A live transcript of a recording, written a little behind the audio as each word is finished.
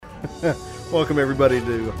Welcome everybody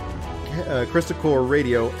to Crystal Core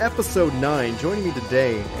Radio, Episode 9. Joining me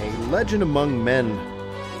today, a legend among men,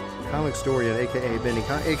 comic historian, aka Benny,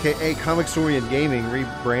 aka Comic Historian Gaming,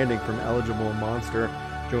 rebranding from Eligible Monster,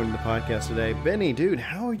 joining the podcast today. Benny, dude,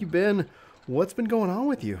 how have you been? What's been going on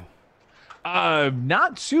with you?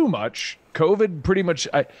 Not too much.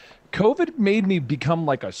 COVID made me become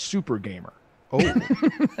like a super gamer. Oh,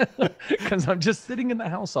 because I'm just sitting in the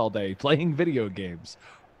house all day playing video games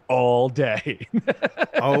all day.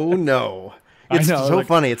 oh no. It's I know, so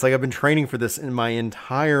funny. It's like I've been training for this in my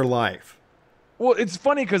entire life. Well, it's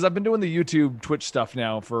funny because I've been doing the YouTube, Twitch stuff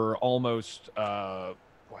now for almost 7-8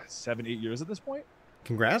 years at this point.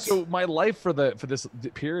 Congrats. So my life for this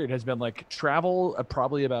period has been like travel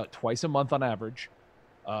probably about twice a month on average.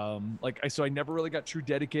 So I never really got too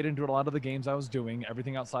dedicated into a lot of the games I was doing.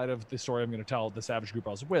 Everything outside of the story I'm going to tell, the Savage group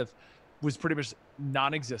I was with, was pretty much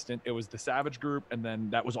non-existent. It was the Savage group, and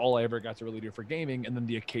then that was all I ever got to really do for gaming, and then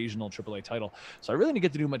the occasional AAA title. So I really didn't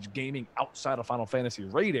get to do much gaming outside of Final Fantasy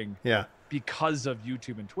rating, because of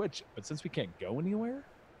YouTube and Twitch. But since we can't go anywhere,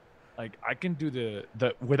 like I can do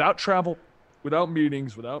the without travel, without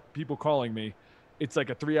meetings, without people calling me. It's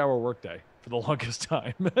like a 3-hour workday for the longest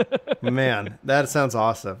time. Man, that sounds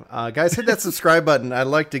awesome. Guys, hit that subscribe button. I'd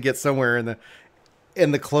like to get somewhere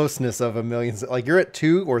in the closeness of a million. Like you're at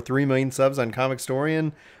 2 or 3 million subs on Comic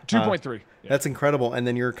Historian. 2.3. That's incredible. And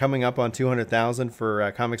then you're coming up on 200,000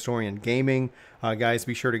 for Comic Historian Gaming. Guys,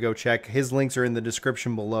 be sure to go check. His links are in the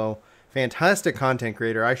description below. Fantastic content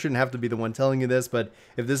creator. I shouldn't have to be the one telling you this, but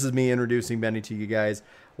if this is me introducing Benny to you guys,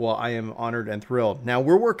 well, I am honored and thrilled. Now,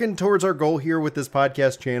 we're working towards our goal here with this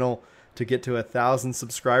podcast channel to get to 1,000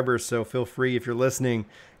 subscribers. So feel free, if you're listening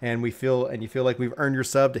and you feel like we've earned your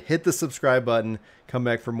sub, to hit the subscribe button. Come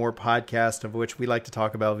back for more podcasts, of which we like to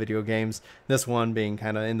talk about video games. This one being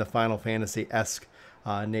kind of in the Final Fantasy-esque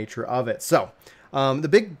nature of it. So the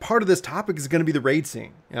big part of this topic is going to be the raid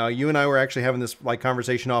scene. You and I were actually having this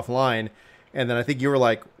conversation offline, and then I think you were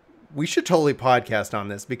like, we should totally podcast on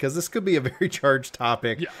this because this could be a very charged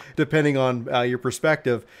topic, depending on your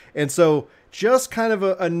perspective. And so just kind of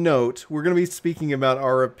a note, we're going to be speaking about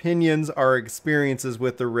our opinions, our experiences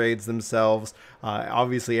with the raids themselves.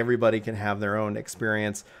 Obviously, everybody can have their own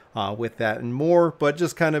experience with that and more, but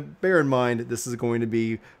just kind of bear in mind, this is going to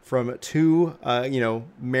be from two,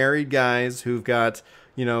 married guys who've got,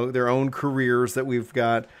 their own careers that we've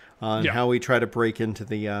got on how we try to break into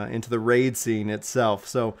the raid scene itself.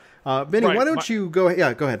 So, Benny, why don't you go?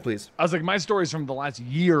 Yeah, go ahead, please. I was like, my story's from the last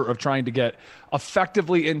year of trying to get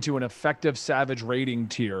effectively into an effective Savage rating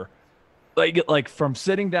tier. Like from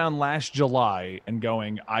sitting down last July and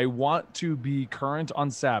going, I want to be current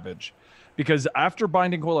on Savage, because after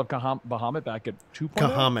Binding Coil of Bahamut back at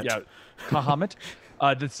 2.0, Bahamut,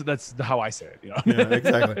 that's how I say it. Yeah,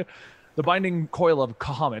 exactly. The Binding Coil of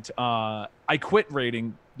Bahamut, I quit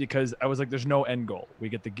rating because I was like, there's no end goal. We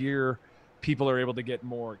get the gear. People are able to get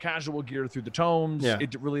more casual gear through the tomes. Yeah.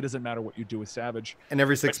 It really doesn't matter what you do with Savage. And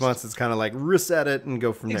every 6 months, it's kind of like reset it and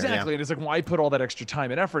go from there. Exactly. And it's like, why put all that extra time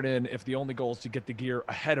and effort in if the only goal is to get the gear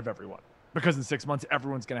ahead of everyone? Because in 6 months,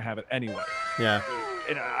 everyone's going to have it anyway. Yeah.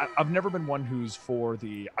 And I've never been one who's for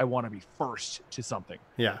I want to be first to something.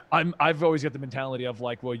 Yeah. I've always got the mentality of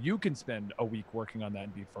like, well, you can spend a week working on that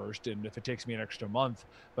and be first. And if it takes me an extra month,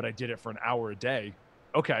 but I did it for an hour a day,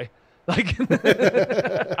 okay. Like, I'm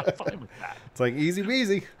fine with that. It's like easy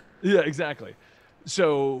peasy. Yeah, exactly.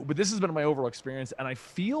 So, but this has been my overall experience, and I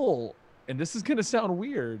feel, and this is going to sound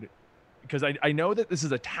weird, because I know that this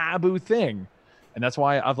is a taboo thing, and that's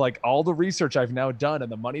why I've like all the research I've now done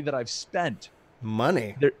and the money that I've spent.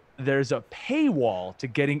 There's a paywall to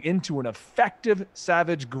getting into an effective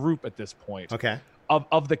Savage group at this point. Okay.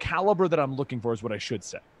 Of the caliber that I'm looking for is what I should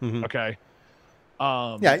say. Mm-hmm. Okay.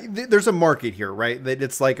 There's a market here, right? That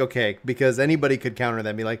it's like, okay, because anybody could counter that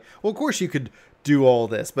and be like, well, of course you could do all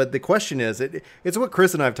this. But the question is, it's what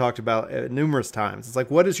Chris and I have talked about numerous times. It's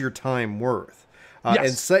like, what is your time worth? Yes,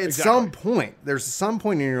 and so at some point, there's some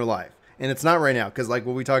point in your life, and it's not right now, because like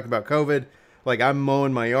when we talked about COVID, like I'm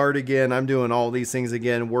mowing my yard again. I'm doing all these things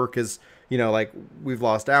again. Work is, like we've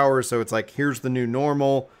lost hours. So it's like, here's the new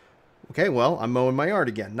normal. Okay, well, I'm mowing my yard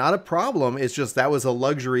again. Not a problem. It's just that was a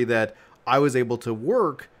luxury that I was able to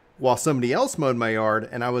work while somebody else mowed my yard,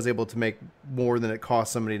 and I was able to make more than it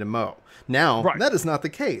cost somebody to mow. Now, that is not the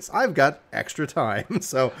case. I've got extra time.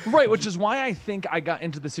 So which is why I think I got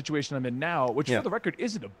into the situation I'm in now, which for the record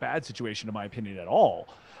isn't a bad situation in my opinion at all,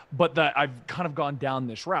 but that I've kind of gone down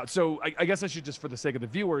this route. So I guess I should just, for the sake of the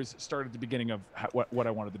viewers, start at the beginning of what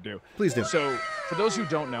I wanted to do. Please do. So for those who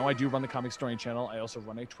don't know, I do run the Comic Historian channel. I also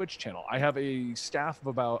run a Twitch channel. I have a staff of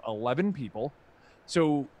about 11 people.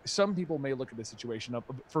 So some people may look at the situation of,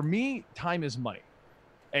 for me, time is money.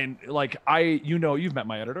 And like you've met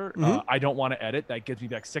my editor. I don't want to edit. That gives me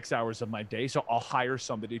back 6 hours of my day. So I'll hire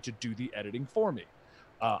somebody to do the editing for me.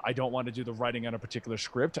 I don't want to do the writing on a particular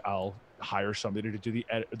script. I'll hire somebody to do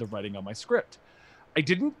the writing on my script. I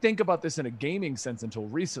didn't think about this in a gaming sense until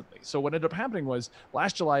recently. So what ended up happening was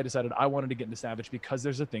last July, I decided I wanted to get into Savage because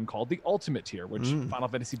there's a thing called the Ultimate Tier, which Final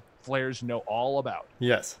Fantasy players know all about.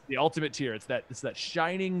 Yes. The Ultimate Tier. It's that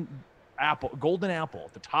shining golden apple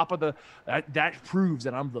at the top of that proves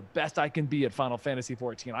that I'm the best I can be at Final Fantasy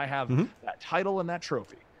 14. I have that title and that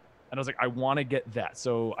trophy. And I was like, I want to get that.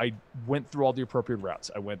 So I went through all the appropriate routes.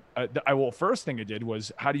 First thing I did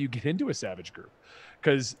was, how do you get into a Savage group?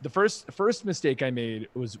 Because the first mistake I made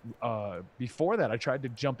was before that, I tried to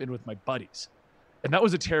jump in with my buddies. And that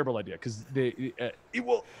was a terrible idea because it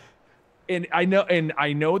will. And I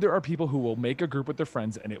know there are people who will make a group with their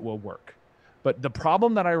friends and it will work. But the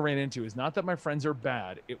problem that I ran into is not that my friends are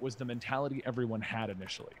bad. It was the mentality everyone had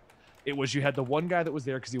initially. It was, you had the one guy that was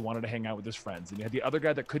there because he wanted to hang out with his friends, and you had the other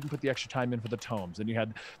guy that couldn't put the extra time in for the tomes, and you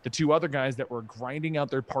had the two other guys that were grinding out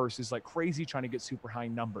their parses like crazy trying to get super high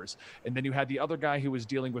numbers, and then you had the other guy who was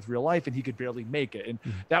dealing with real life and he could barely make it, and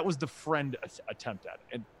that was the friend attempt at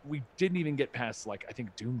it. And we didn't even get past, like, I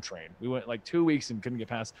think Doom Train. We went like 2 weeks and couldn't get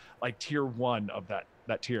past like tier 1 of that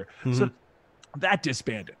tier. So that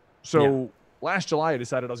disbanded. So last July I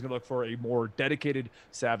decided I was going to look for a more dedicated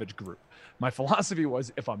Savage group. My philosophy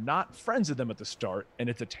was, if I'm not friends with them at the start and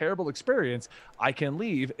it's a terrible experience, I can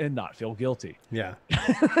leave and not feel guilty. Yeah.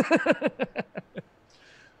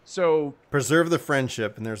 So preserve the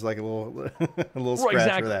friendship, and there's like a little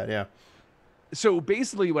scratch for that. Yeah. So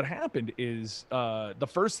basically what happened is the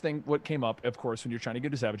first thing what came up, of course, when you're trying to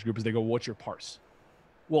get a Savage group is they go, what's your parse?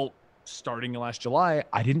 Well, starting last July,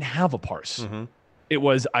 I didn't have a parse. It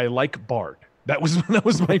was, I like Bard. That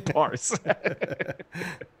was my parse.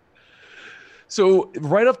 So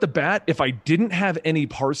right off the bat, if I didn't have any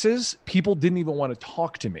parses, people didn't even want to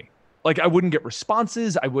talk to me. Like, I wouldn't get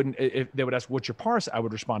responses. If they would ask, what's your parse? I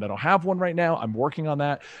would respond, I don't have one right now. I'm working on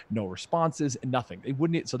that. No responses, nothing. They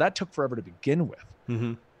wouldn't. So that took forever to begin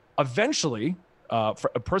with. Eventually,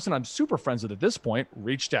 for a person I'm super friends with at this point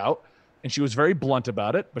reached out, and she was very blunt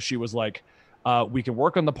about it, but she was like, we can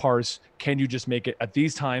work on the parse. Can you just make it at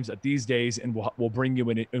these times, at these days, and we'll bring you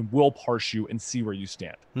in and we'll parse you and see where you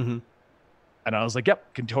stand. And I was like,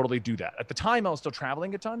 yep, can totally do that. At the time, I was still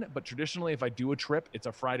traveling a ton, but traditionally, if I do a trip, it's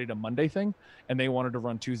a Friday to Monday thing. And they wanted to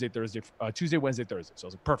run Tuesday, Wednesday, Thursday. So I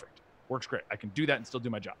was like, perfect. Works great. I can do that and still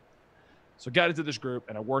do my job. So I got into this group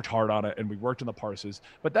and I worked hard on it and we worked on the parses.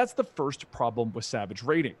 But that's the first problem with Savage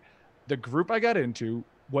rating. The group I got into,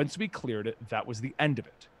 once we cleared it, that was the end of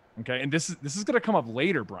it. Okay. And this is going to come up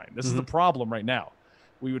later, Brian. This is the problem right now.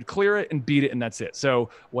 We would clear it and beat it, and that's it.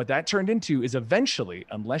 So what that turned into is, eventually,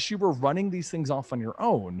 unless you were running these things off on your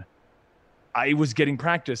own, I was getting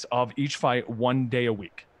practice of each fight 1 day a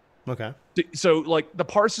week. Okay. So like the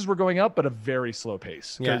parses were going up, but a very slow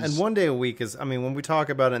pace. Yeah, and 1 day a week is, I mean, when we talk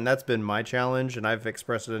about it, and that's been my challenge, and I've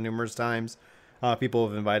expressed it numerous times, people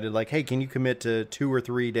have invited, like, hey, can you commit to 2 or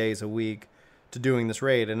 3 days a week to doing this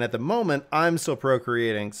raid? And at the moment, I'm still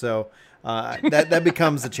procreating, so that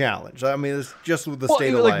becomes a challenge. I mean, it's just with the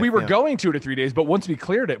state of life. We were going 2 to 3 days, but once we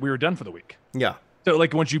cleared it, we were done for the week. Yeah. So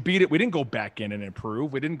like once you beat it, we didn't go back in and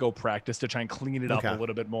improve. We didn't go practice to try and clean it up a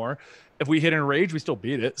little bit more. If we hit Enrage, we still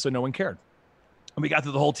beat it, so no one cared. And we got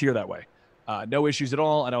through the whole tier that way. No issues at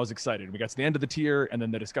all, and I was excited. We got to the end of the tier, and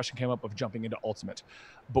then the discussion came up of jumping into Ultimate.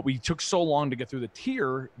 But we took so long to get through the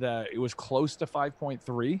tier that it was close to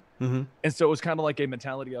 5.3. And so it was kind of like a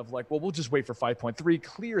mentality of like, well, we'll just wait for 5.3,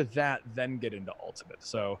 clear that, then get into Ultimate.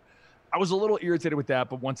 So I was a little irritated with that,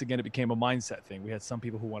 but once again, it became a mindset thing. We had some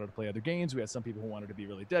people who wanted to play other games. We had some people who wanted to be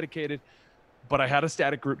really dedicated. But I had a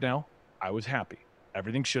static group now. I was happy.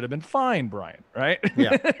 Everything should have been fine, Brian, right?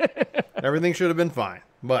 Yeah. Everything should have been fine.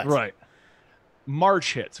 But right.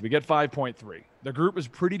 March hits. We get 5.3. The group is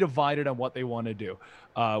pretty divided on what they want to do.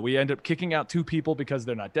 We end up kicking out 2 people because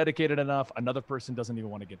they're not dedicated enough. Another person doesn't even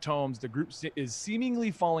want to get tomes. The group is seemingly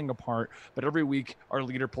falling apart, but every week our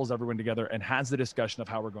leader pulls everyone together and has the discussion of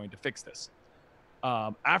how we're going to fix this.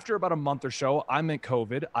 After about a month or so, I'm in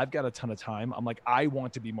COVID. I've got a ton of time. I'm like, I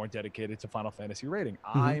want to be more dedicated to Final Fantasy rating.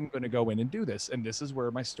 I'm going to go in and do this. And this is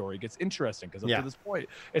where my story gets interesting, because up to this point,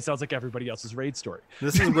 it sounds like everybody else's raid story.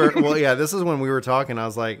 This is where, well, yeah, this is when we were talking. I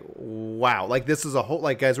was like, wow, like this is a whole,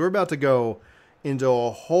 like, guys, we're about to go into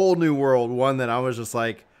a whole new world. One that I was just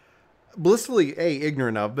like, blissfully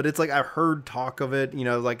ignorant of, but it's like I've heard talk of it,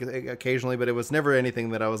 like occasionally, but it was never anything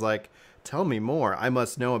that I was like, tell me more. I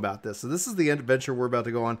must know about this. So this is the adventure we're about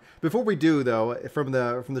to go on. Before we do, though, from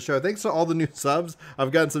the show, thanks to all the new subs.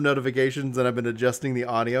 I've gotten some notifications and I've been adjusting the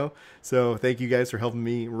audio. So thank you guys for helping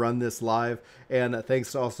me run this live. And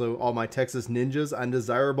thanks to also all my Texas Ninjas,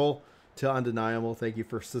 Undesirable to Undeniable. Thank you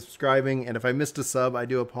for subscribing. And if I missed a sub, I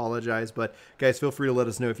do apologize. But guys, feel free to let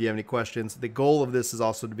us know if you have any questions. The goal of this is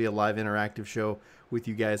also to be a live interactive show with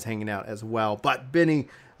you guys hanging out as well. But Benny,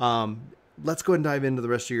 let's go ahead and dive into the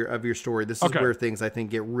rest of your story. This is where things I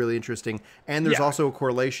think get really interesting. And there's also a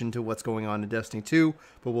correlation to what's going on in Destiny 2,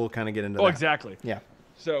 but we'll kind of get into that. Oh, exactly. Yeah.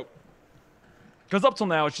 So, because up till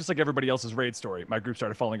now, it's just like everybody else's raid story. My group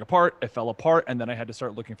started falling apart. It fell apart. And then I had to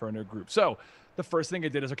start looking for a new group. So the first thing I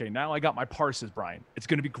did is, okay, now I got my parses, Brian. It's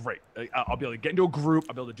going to be great. I'll be able to get into a group.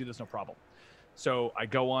 I'll be able to do this, no problem. So I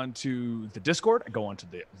go on to the Discord, I go on to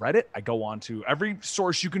the Reddit, I go on to every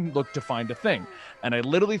source you can look to find a thing. And I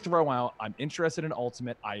literally throw out, I'm interested in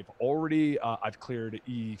Ultimate. I've already, I've cleared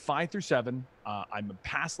E5 through 7. I'm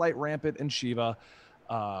past Light Rampant and Shiva.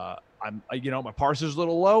 My parser's a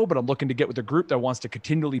little low, but I'm looking to get with a group that wants to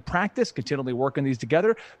continually practice, continually work on these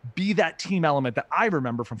together, be that team element that I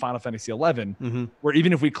remember from Final Fantasy 11, where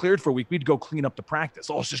even if we cleared for a week, we'd go clean up the practice.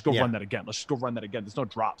 Oh, let's just go run that again. Let's just go run that again. There's no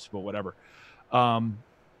drops, but whatever.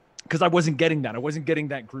 Because I wasn't getting that. I wasn't getting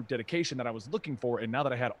that group dedication that I was looking for. And now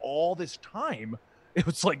that I had all this time, it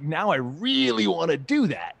was like, now I really want to do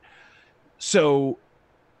that. So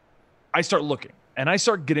I start looking and I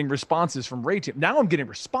start getting responses from Raid Team. Now I'm getting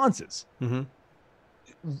responses.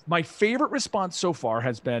 My favorite response so far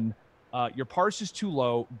has been, your parse is too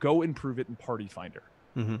low. Go improve it in Party Finder.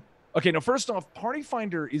 Okay, now first off, Party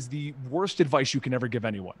Finder is the worst advice you can ever give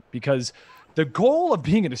anyone, because the goal of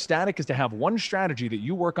being in a static is to have one strategy that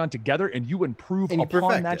you work on together and you improve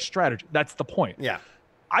upon that strategy. That's the point. Yeah.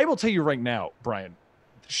 I will tell you right now, Brian,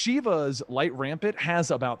 Shiva's Light Rampant has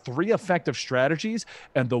about 3 effective strategies,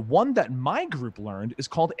 and the one that my group learned is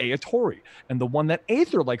called Aotori, and the one that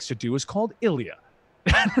Aether likes to do is called Ilia.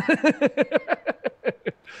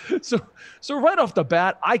 So right off the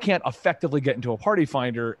bat, I can't effectively get into a Party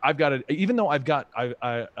Finder. I've got it, even though I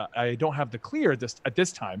don't have the clear at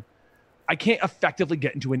this time. I can't effectively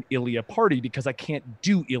get into an Ilia party because I can't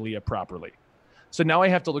do Ilia properly. So now I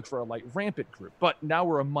have to look for a Light Rampant group. But now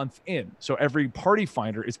we're a month in, so every Party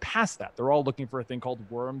Finder is past that. They're all looking for a thing called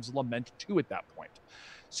Worm's Lament 2 at that point.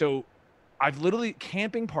 So I've literally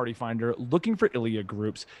camping Party Finder, looking for Ilia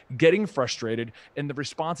groups, getting frustrated, and the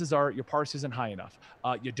responses are, your parse isn't high enough.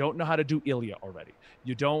 You don't know how to do Ilia already.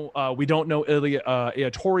 We don't know Ilia.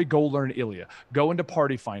 Aotori, go learn Ilia. Go into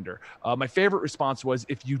Party Finder. My favorite response was,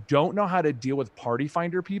 if you don't know how to deal with Party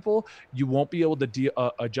Finder people, you won't be able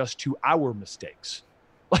to adjust to our mistakes.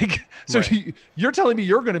 Like, so right. You're telling me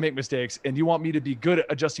you're going to make mistakes and you want me to be good at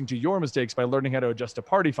adjusting to your mistakes by learning how to adjust to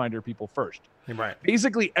Party Finder people first. Right.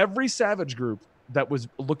 Basically, every Savage group that was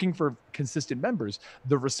looking for consistent members,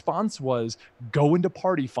 the response was, go into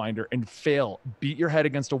Party Finder and fail. Beat your head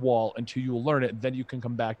against a wall until you learn it. Then you can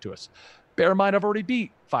come back to us. Bear in mind, I've already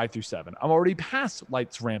beat 5 through 7. I'm already past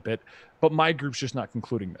Lights Rampant, but my group's just not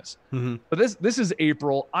concluding this. But this is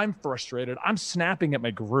April. I'm frustrated. I'm snapping at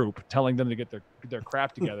my group, telling them to get their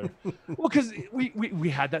crap together. Well, because we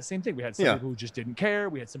had that same thing. We had some people who just didn't care.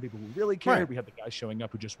 We had some people who really cared. Right. We had the guys showing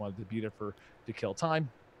up who just wanted to be there to kill time.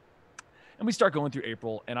 And we start going through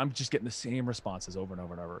April, and I'm just getting the same responses over and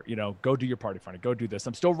over and over. Go do your Party Finder, go do this.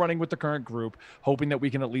 I'm still running with the current group, hoping that we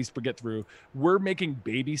can at least get through. We're making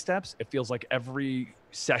baby steps. It feels like every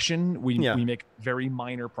session we make very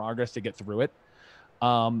minor progress to get through it.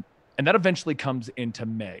 And that eventually comes into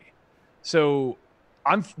May. So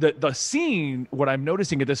the scene, what I'm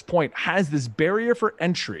noticing at this point, has this barrier for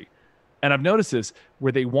entry. And I've noticed this,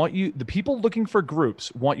 where they want you, the people looking for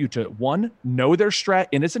groups want you to, 1, know their strat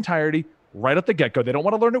in its entirety right at the get-go. They don't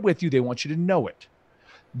want to learn it with you. They want you to know it.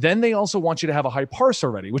 Then they also want you to have a high parse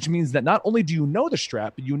already, which means that not only do you know the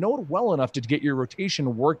strat, but you know it well enough to get your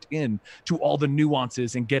rotation worked in to all the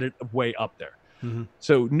nuances and get it way up there.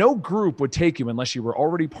 So no group would take you unless you were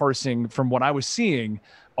already parsing, from what I was seeing,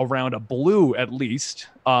 around a blue at least,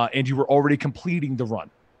 and you were already completing the run.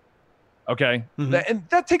 Okay. And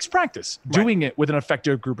that takes practice, doing it with an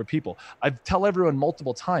effective group of people. I tell everyone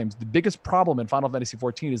multiple times, the biggest problem in Final Fantasy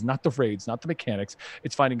XIV is not the raids, not the mechanics.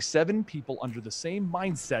 It's finding 7 people under the same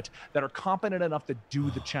mindset that are competent enough to do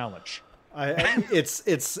the challenge.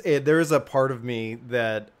 There is a part of me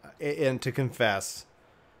that, and to confess,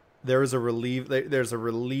 there's a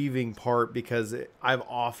relieving part, because I've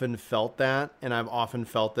often felt that, and I've often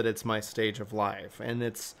felt that it's my stage of life, and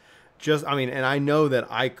it's just, I mean, and I know that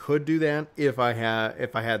I could do that if I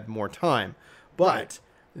had more time, but Right.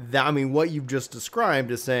 that, I mean, what you've just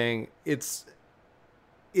described is saying it's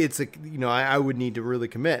a, you know, I would need to really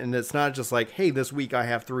commit, and it's not just like, hey, this week I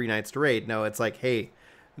have 3 nights to raid. No, it's like, hey,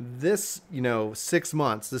 this, you know, 6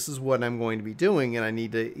 months, this is what I'm going to be doing, and I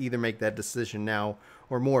need to either make that decision now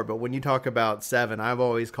or more. But when you talk about 7, I've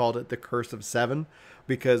always called it the curse of 7,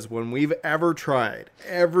 because when we've ever tried,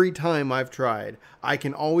 every time I've tried, I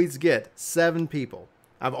can always get 7 people.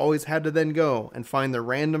 I've always had to then go and find the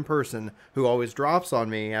random person who always drops on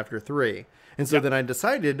me after 3. And so then I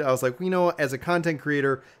decided, I was like, you know, as a content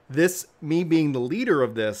creator, me being the leader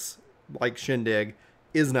of this, like, shindig,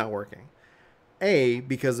 is not working.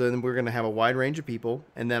 Because then we're going to have a wide range of people,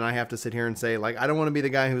 and then I have to sit here and say, like, I don't want to be the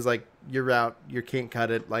guy who's like, you're out, you can't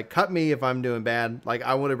cut it. Like, cut me if I'm doing bad. Like,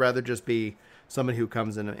 I would rather just be somebody who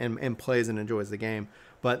comes in and plays and enjoys the game,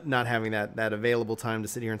 but not having that available time to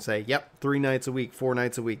sit here and say, yep, 3 nights a week, 4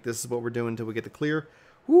 nights a week, this is what we're doing until we get the clear.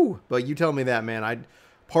 Woo! But you tell me that, man,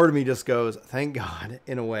 part of me just goes, thank God,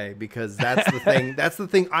 in a way, because that's the thing. That's the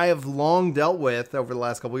thing I have long dealt with over the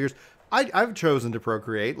last couple of years. I've chosen to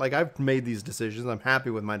procreate. Like, I've made these decisions. I'm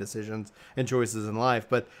happy with my decisions and choices in life.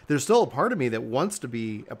 But there's still a part of me that wants to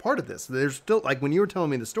be a part of this. There's still, like, when you were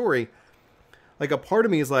telling me the story, like, a part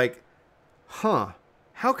of me is like, how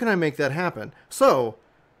can I make that happen? So,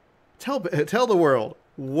 tell the world,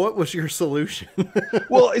 what was your solution?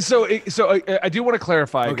 Well, so I do want to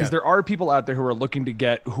clarify, because there are people out there who are looking to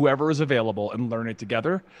get whoever is available and learn it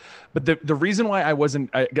together. But the reason why I wasn't,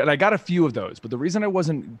 I got a few of those, but the reason I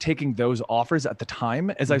wasn't taking those offers at the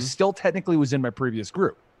time is I still technically was in my previous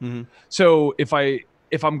group. So if I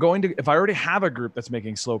already have a group that's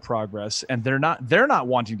making slow progress and they're not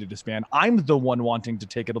wanting to disband, I'm the one wanting to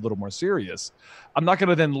take it a little more serious. I'm not going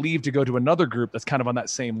to then leave to go to another group that's kind of on that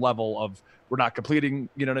same level of, we're not completing,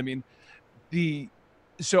 you know what I mean?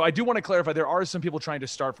 So I do want to clarify, there are some people trying to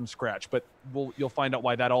start from scratch, but you'll find out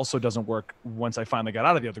why that also doesn't work once I finally got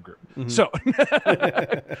out of the other group. So,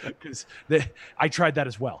 because I tried that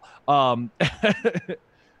as well.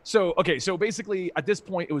 So basically at this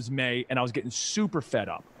point it was May and I was getting super fed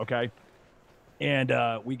up. Okay. And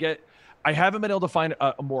I haven't been able to find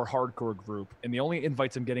a more hardcore group, and the only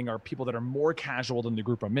invites I'm getting are people that are more casual than the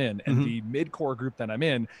group I'm in. And the mid-core group that I'm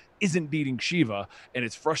in isn't beating Shiva, and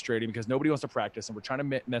it's frustrating because nobody wants to practice, and we're trying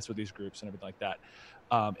to mess with these groups and everything like that.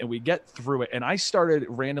 And we get through it. And I started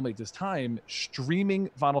randomly at this time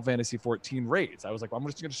streaming Final Fantasy 14 raids. I was like, well, I'm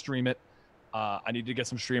just going to stream it. I need to get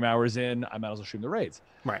some stream hours in. I might as well stream the raids.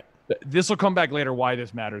 Right. This will come back later why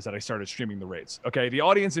this matters that I started streaming the raids. Okay. The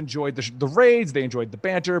audience enjoyed the raids. They enjoyed the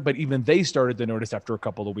banter, but even they started to notice after a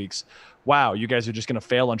couple of weeks, wow, you guys are just going to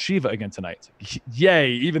fail on Shiva again tonight.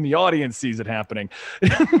 Yay. Even the audience sees it happening.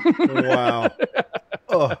 Wow.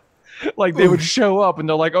 Oh. Like they would show up and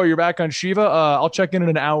they're like, oh, you're back on Shiva. I'll check in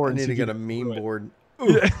an hour. I need to get a meme board.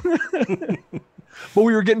 But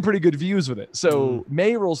we were getting pretty good views with it. So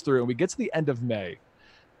May rolls through and we get to the end of May.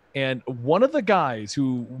 And one of the guys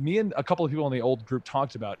who me and a couple of people in the old group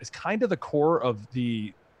talked about is kind of the core of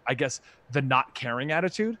the not caring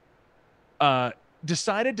attitude,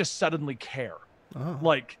 decided to suddenly care. Oh.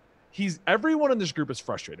 Like everyone in this group is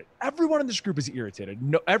frustrated. Everyone in this group is irritated.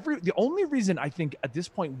 The only reason I think at this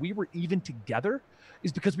point we were even together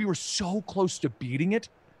is because we were so close to beating it.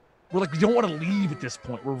 We're like, we don't want to leave at this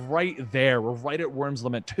point. We're right there. We're right at Worms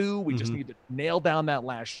Lament 2. We just need to nail down that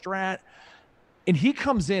last strat. And he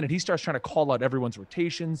comes in and he starts trying to call out everyone's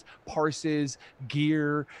rotations, parses,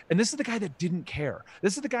 gear. And this is the guy that didn't care.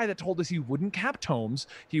 This is the guy that told us he wouldn't cap tomes.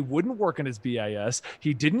 He wouldn't work on his BIS.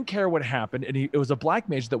 He didn't care what happened. And it was a black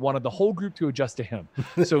mage that wanted the whole group to adjust to him.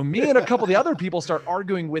 So me and a couple of the other people start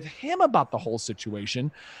arguing with him about the whole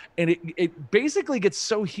situation. And it basically gets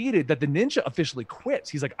so heated that the ninja officially quits.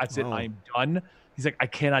 He's like, that's it. I'm done. He's like, I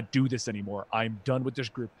cannot do this anymore. I'm done with this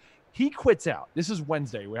group. He quits out. This is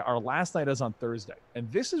Wednesday. Our last night is on Thursday. And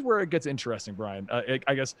this is where it gets interesting, Brian.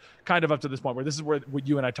 I guess kind of up to this point where this is where what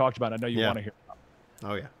you and I talked about. I know you want to hear about.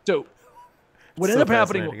 Oh, yeah. So what ended up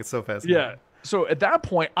happening. It's so fascinating. Yeah. So at that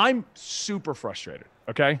point, I'm super frustrated.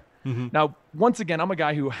 Okay. Now, once again, I'm a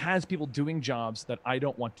guy who has people doing jobs that I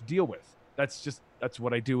don't want to deal with. That's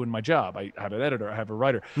what I do in my job. I have an editor, I have a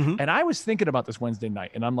writer. And I was thinking about this Wednesday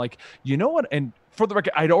night and I'm like, you know what? And for the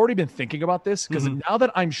record, I'd already been thinking about this because now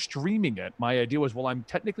that I'm streaming it, my idea was, well, I'm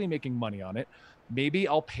technically making money on it. Maybe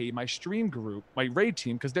I'll pay my stream group, my raid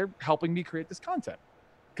team, because they're helping me create this content.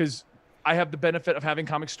 Because I have the benefit of having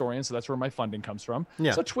Comic Storian, so that's where my funding comes from.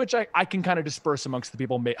 Yeah. So Twitch, I can kind of disperse amongst the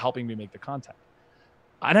people helping me make the content.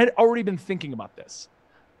 And I'd already been thinking about this.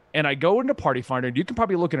 and I go into Party Finder, and you can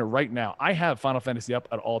probably look at it right now. I have Final Fantasy up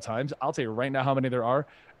at all times. I'll tell you right now how many there are,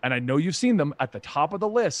 and I know you've seen them at the top of the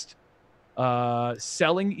list.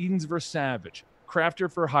 Selling Edens vs. Savage,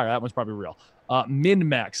 Crafter for Hire. That one's probably real.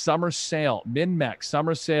 Min-Max, Summer Sale, Min-Max,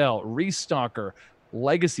 Summer Sale, Restocker,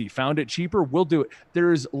 Legacy, found it cheaper. We'll do it.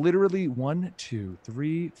 There's literally 1, 2,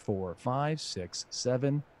 3, 4, 5, 6,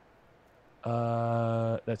 7.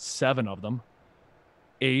 That's 7 of them.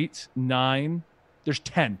 8, 9. There's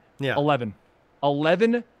 10. Yeah. 11.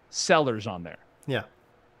 11 sellers on there. Yeah.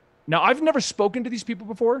 Now, I've never spoken to these people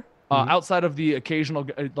before. Outside of the occasional,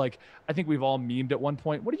 like, I think we've all memed at one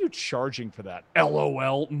point. What are you charging for that?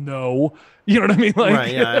 LOL, no. You know what I mean? Like,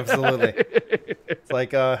 right, yeah, absolutely. It's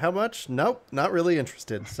like, how much? Nope, not really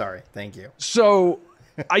interested. Sorry, thank you. So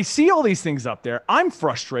I see all these things up there. I'm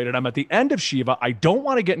frustrated. I'm at the end of Shiva. I don't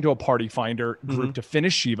want to get into a Party Finder group to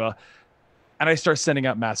finish Shiva. And I start sending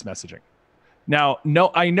out mass messaging. Now,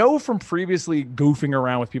 no, I know from previously goofing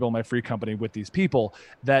around with people in my free company with these people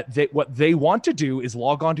that what they want to do is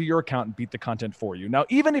log onto your account and beat the content for you. Now,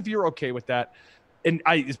 even if you're okay with that, and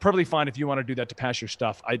it's perfectly fine if you want to do that to pass your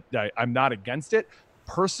stuff, I'm not against it.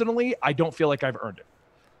 Personally, I don't feel like I've earned it.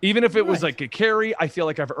 Even if it was like a carry, I feel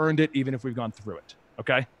like I've earned it, even if we've gone through it.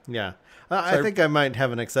 Okay? Yeah. I think I might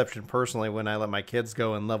have an exception personally when I let my kids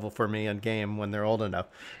go and level for me in game when they're old enough.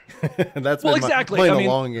 That's well, been exactly. playing a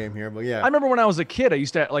long game here, but yeah. I remember when I was a kid, I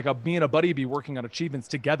used to me and a buddy be working on achievements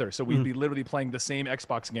together. So we'd be literally playing the same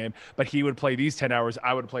Xbox game, but he would play these 10 hours,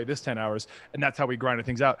 I would play this 10 hours, and that's how we grinded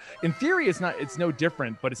things out. In theory, it's no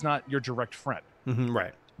different, but it's not your direct friend.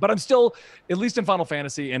 Right. But I'm still, at least in Final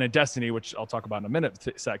Fantasy and in Destiny, which I'll talk about in a minute,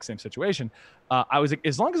 exact same situation. I was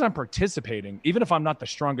as long as I'm participating, even if I'm not the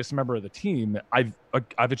strongest member of the team, I've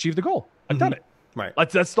achieved the goal. I've done it. Right.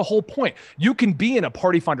 That's the whole point. You can be in a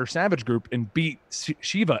Party Finder Savage group and beat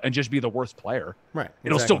Shiva and just be the worst player. Right.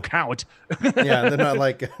 It'll still count. Yeah, they're not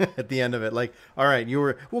like at the end of it, like, all right,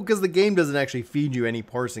 because the game doesn't actually feed you any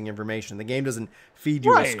parsing information. The game doesn't feed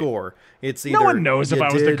you a score. It's either no one knows if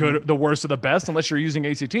I was the worst or the best unless you're using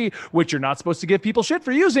ACT, which you're not supposed to give people shit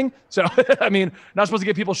for using. So, I mean, not supposed to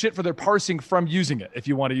give people shit for their parsing from using it if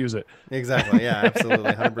you want to use it. Exactly. Yeah,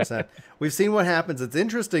 absolutely. 100%. We've seen what happens. It's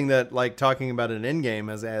interesting that, like, talking about an end game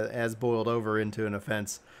as boiled over into an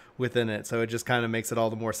offense within it. So it just kind of makes it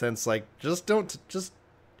all the more sense. Like, just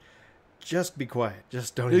be quiet.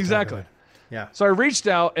 Just don't. Exactly. Yeah. So I reached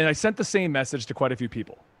out and I sent the same message to quite a few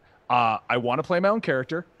people. I want to play my own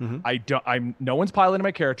character. No one's piloting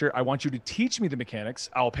my character. I want you to teach me the mechanics.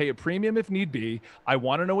 I'll pay a premium if need be. I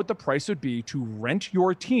want to know what the price would be to rent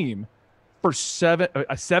your team for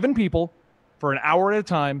seven people for an hour at a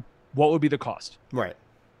time. What would be the cost? Right.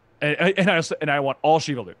 And I want all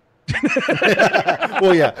Shiva loot.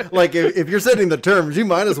 Well, yeah. Like if you're setting the terms, you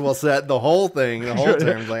might as well set the whole thing. The whole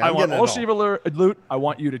terms. Like, I want all Shiva loot. I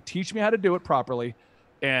want you to teach me how to do it properly.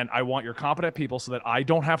 And I want your competent people so that I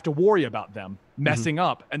don't have to worry about them messing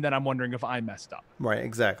up. And then I'm wondering if I messed up. Right,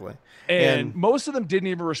 exactly. And most of them didn't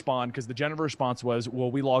even respond because the general response was,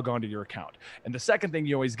 well, we log on to your account. And the second thing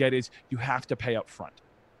you always get is you have to pay up front,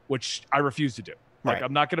 which I refuse to do. Like,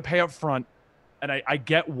 I'm not going to pay up front. And I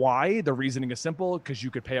get why. The reasoning is simple, because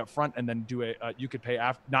you could pay up front and then you could pay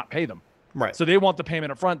not pay them. Right. So they want the payment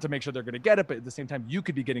up front to make sure they're going to get it, but at the same time, you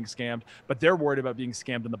could be getting scammed, but they're worried about being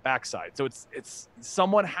scammed on the backside. So it's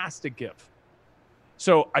someone has to give.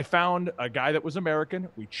 So I found a guy that was American.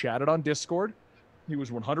 We chatted on Discord. He was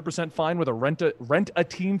 100% fine with a rent a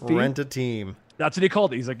team fee. Rent a team. That's what he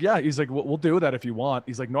called it. He's like, yeah. He's like, we'll do that if you want.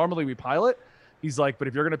 He's like, normally we pilot. He's like, but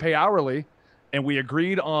if you're going to pay hourly, and we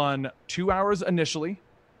agreed on 2 hours initially,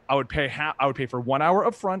 I would pay for 1 hour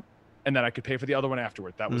up front. And then I could pay for the other one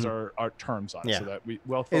afterward. That was our terms on it. So that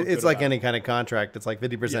it's like any kind of contract. It's like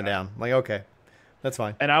 50% down. Like, okay, that's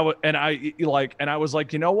fine. And I was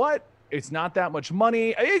like, you know what? It's not that much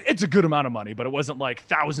money. It's a good amount of money, but it wasn't like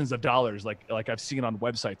thousands of dollars like I've seen on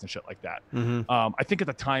websites and shit like that. I think at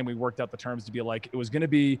the time we worked out the terms to be like, it was going to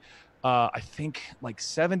be, I think like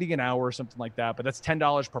 70 an hour or something like that. But that's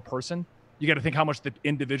 $10 per person. You got to think how much the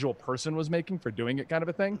individual person was making for doing it, kind of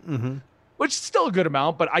a thing. Which is still a good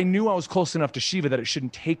amount, but I knew I was close enough to Shiva that it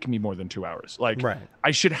shouldn't take me more than 2 hours. Like, I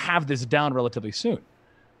should have this down relatively soon.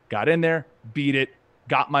 Got in there, beat it,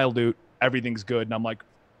 got my loot, everything's good. And I'm like,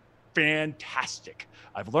 fantastic.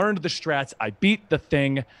 I've learned the strats. I beat the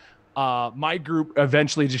thing. My group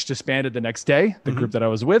eventually just disbanded the next day, the group that I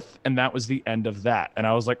was with, and that was the end of that. And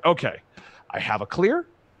I was like, okay, I have a clear.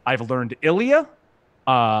 I've learned Ilya.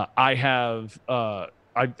 I have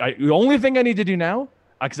the only thing I need to do now,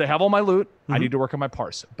 because I have all my loot, I need to work on my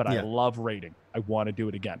parse, but I love raiding. I want to do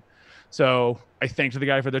it again. So I thanked the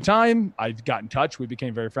guy for their time. I got in touch. We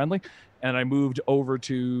became very friendly, and I moved over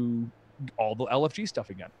to all the LFG stuff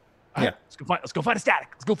again. All right, let's go find a static.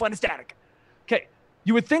 Let's go find a static. Okay.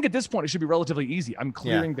 You would think at this point it should be relatively easy. I'm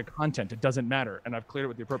clearing the content. It doesn't matter. And I've cleared it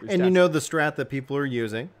with the appropriate And stats. you know the strat that people are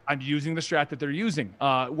using. I'm using the strat that they're using.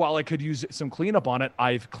 While I could use some cleanup on it,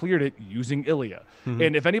 I've cleared it using Ilya.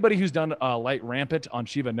 And if anybody who's done light rampant on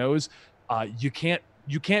Shiva knows, you can't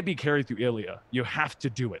be carried through Ilya. You have to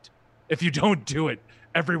do it. If you don't do it,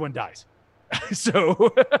 everyone dies.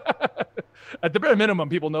 So at the bare minimum,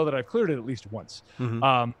 people know that I've cleared it at least once.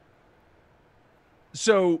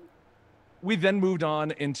 So we then moved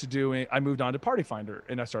on I moved on to Party Finder,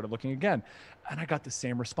 and I started looking again, and I got the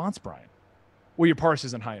same response, Brian. Well, your parse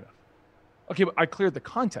isn't high enough. Okay, but I cleared the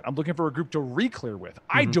content. I'm looking for a group to re-clear with.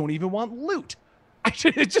 I don't even want loot. I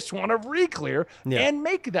just want to re-clear and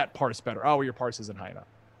make that parse better. Oh, well, your parse isn't high enough.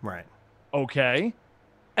 Right. Okay.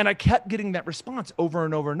 And I kept getting that response over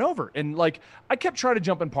and over and over. And like, I kept trying to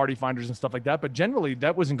jump in Party Finders and stuff like that, but generally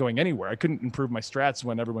that wasn't going anywhere. I couldn't improve my strats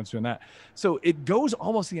when everyone's doing that. So it goes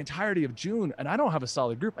almost the entirety of June, and I don't have a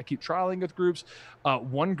solid group. I keep trialing with groups.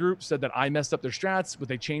 One group said that I messed up their strats, but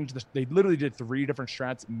they literally did 3 different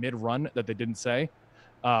strats mid-run that they didn't say.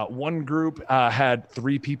 One group had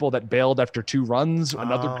 3 people that bailed after 2 runs.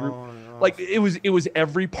 Another group, like it was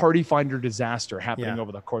every Party Finder disaster happening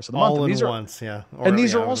over the course of the month. All And in these are, once, and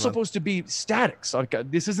these are all supposed to be statics. Like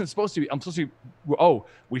this isn't supposed to be. I'm supposed to be. Oh,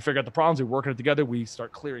 we figure out the problems. We work on it together. We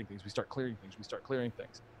start clearing things. We start clearing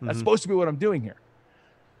things. That's supposed to be what I'm doing here.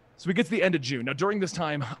 So we get to the end of June. Now, during this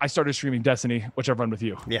time, I started streaming Destiny, which I've run with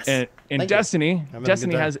you. Yes. And Destiny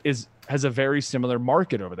has a very similar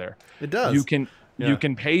market over there. It does. You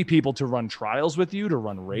can pay people to run trials with you, to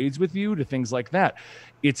run raids with you, to things like that.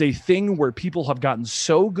 It's a thing where people have gotten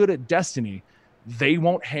so good at Destiny, they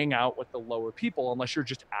won't hang out with the lower people unless you're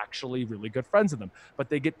just actually really good friends with them, but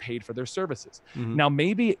they get paid for their services. Now,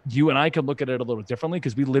 maybe you and I can look at it a little differently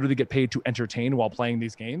because we literally get paid to entertain while playing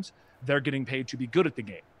these games. They're getting paid to be good at the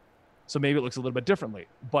game. So maybe it looks a little bit differently,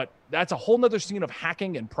 but that's a whole nother scene of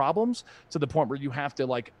hacking and problems to the point where you have to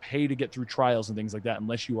like pay to get through trials and things like that,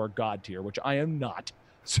 unless you are God tier, which I am not.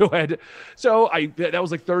 So that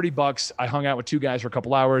was like $30. I hung out with 2 guys for a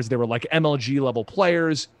couple hours. They were like MLG level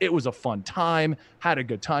players. It was a fun time. Had a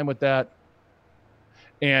good time with that,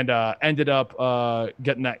 and ended up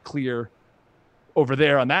getting that clear over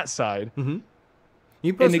there on that side.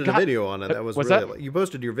 You posted a video on it. That was really. You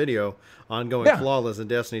posted your video on going flawless in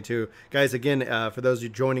Destiny 2. Guys, again, for those of you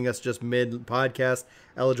joining us just mid-podcast,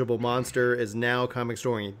 Eligible Monster is now Comic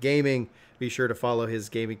Story Gaming. Be sure to follow his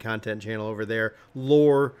gaming content channel over there.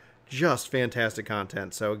 Lore, just fantastic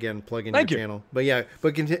content. So again, plug in your channel. But yeah,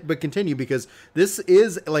 but continue, because this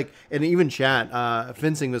is like, and even chat,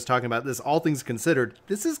 Fencing was talking about this, all things considered,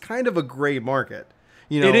 this is kind of a gray market.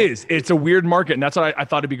 You know, it is. It's a weird market, and that's what I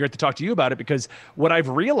thought it'd be great to talk to you about it, because what I've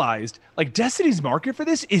realized, like Destiny's market for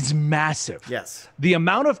this is massive. Yes. The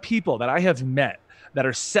amount of people that I have met that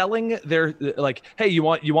are selling their, like, hey, you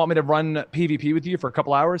want me to run PvP with you for a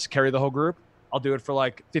couple hours, carry the whole group? I'll do it for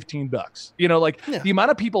like $15. You know, like the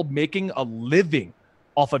amount of people making a living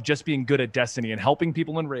off of just being good at Destiny and helping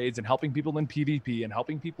people in raids and helping people in PvP and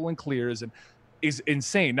helping people in clears and is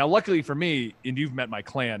insane. Now, luckily for me, and you've met my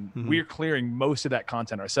clan, we're clearing most of that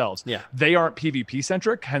content ourselves. Yeah. They aren't PvP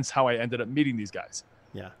centric, hence how I ended up meeting these guys.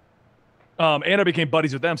 Yeah. And I became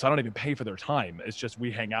buddies with them, so I don't even pay for their time. It's just we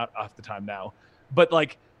hang out off the time now. But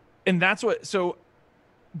like, and that's what, so,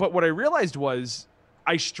 but what I realized was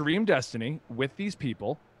I stream Destiny with these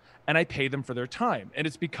people and I pay them for their time. And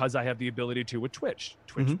it's because I have the ability to with Twitch.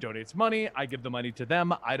 Twitch donates money. I give the money to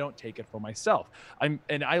them. I don't take it for myself.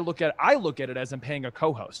 I look at it as I'm paying a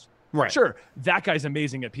co-host. Right. Sure, that guy's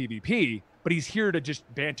amazing at PvP, but he's here to just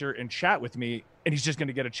banter and chat with me, and he's just going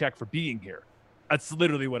to get a check for being here. That's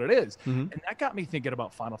literally what it is. And that got me thinking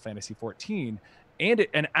about Final Fantasy 14.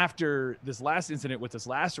 And after this last incident with this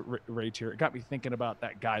last raid here, it got me thinking about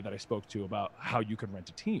that guy that I spoke to about how you could rent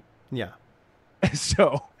a team. Yeah.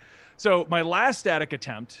 So my last static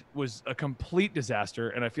attempt was a complete disaster,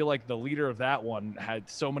 and I feel like the leader of that one had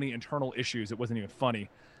so many internal issues it wasn't even funny.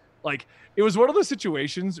 Like, it was one of those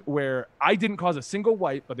situations where I didn't cause a single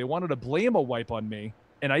wipe, but they wanted to blame a wipe on me.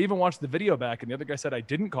 And I even watched the video back, and the other guy said I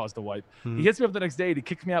didn't cause the wipe. He hits me up the next day, and he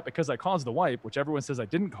kicks me out because I caused the wipe, which everyone says I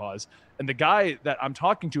didn't cause. And the guy that I'm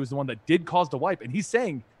talking to is the one that did cause the wipe, and he's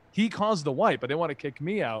saying he caused the wipe, but they want to kick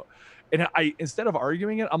me out. And I, instead of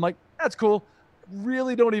arguing it, I'm like, that's cool.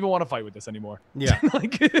 Really don't even want to fight with this anymore. Yeah.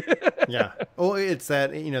 Like, yeah. Well, it's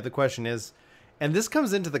that, you know, the question is And this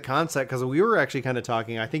comes into the concept because we were actually kind of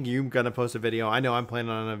talking. I think you're going to post a video. I know I'm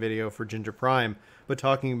planning on a video for Ginger Prime, but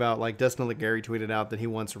talking about like Destiny Gary tweeted out that he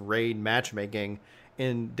wants raid matchmaking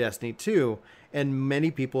in Destiny 2. And many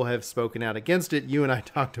people have spoken out against it. You and I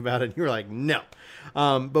talked about it. And you were like, no.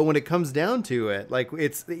 But when it comes down to it, like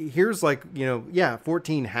here's like, yeah,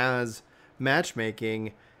 14 has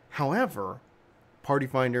matchmaking. However, Party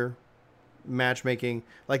Finder, matchmaking,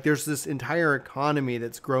 like there's this entire economy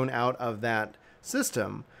that's grown out of that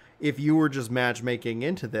system. If you were just matchmaking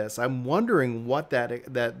into this, I'm wondering what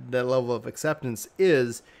that level of acceptance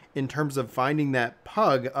is in terms of finding that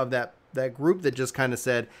pug of that group that just kind of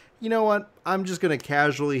said, you know what, I'm just going to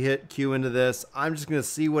casually hit Q into this. I'm just going to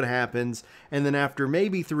see what happens. And then after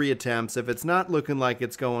maybe 3 attempts, if it's not looking like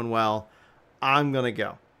it's going well, I'm going to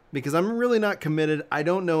go because I'm really not committed. I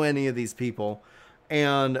don't know any of these people.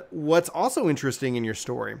 And what's also interesting in your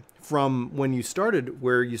story from when you started,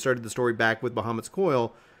 where you started the story back with Bahamut's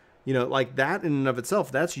Coil, like that in and of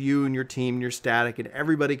itself, that's you and your team, your static, and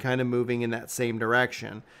everybody kind of moving in that same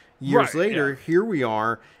direction. Years later, here we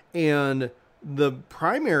are. And the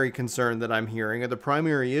primary concern that I'm hearing, or the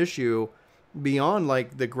primary issue beyond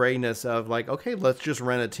like the grayness of like, okay, let's just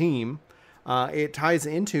rent a team. It ties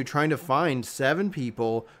into trying to find 7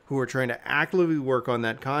 people who are trying to actively work on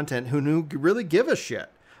that content who really give a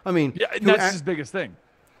shit. I mean, yeah, that's his biggest thing.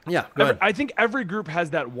 Yeah. I think every group has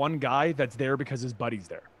that one guy that's there because his buddy's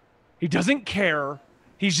there. He doesn't care.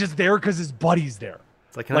 He's just there because his buddy's there.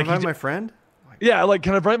 It's like, can I invite my friend? Yeah, like,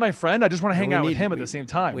 can I invite my friend? I just want to hang out with him at the same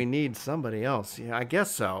time. We need somebody else. Yeah, I guess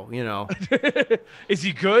so, Is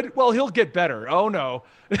he good? Well, he'll get better. Oh, no.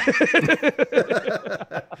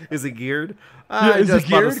 Is he geared? Is he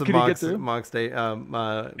geared? Can he get through?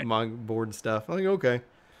 Mog board stuff. I'm like, okay.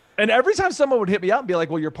 And every time someone would hit me up and be like,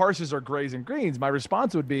 well, your parsers are grays and greens, my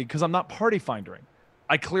response would be, because I'm not party findering.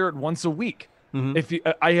 I clear it once a week. Mm-hmm.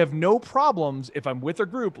 I have no problems if I'm with a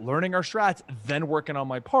group learning our strats, then working on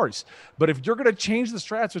my parse. But if you're going to change the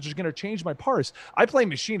strats, which is going to change my parse, I play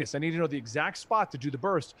machinist. I need to know the exact spot to do the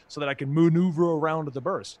burst so that I can maneuver around the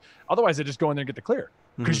burst. Otherwise, I just go in there and get the clear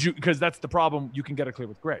because that's the problem. You can get a clear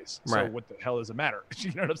with grays. Right. So what the hell does it matter?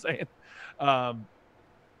 You know what I'm saying?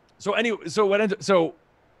 So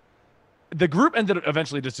the group ended up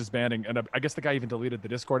eventually just disbanding, and I guess the guy even deleted the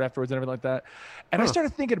Discord afterwards and everything like that. And I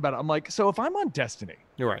started thinking about it. I'm like, so if I'm on Destiny,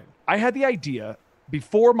 you're right. I had the idea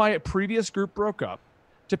before my previous group broke up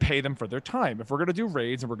to pay them for their time. If we're going to do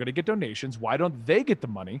raids and we're going to get donations, why don't they get the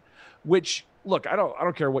money? Which, look, I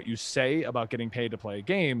don't care what you say about getting paid to play a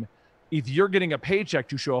game. If you're getting a paycheck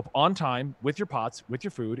to show up on time with your pots, with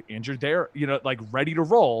your food, and you're there, like ready to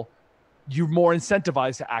roll, you're more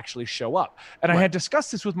incentivized to actually show up. And I had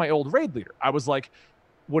discussed this with my old raid leader. I was like,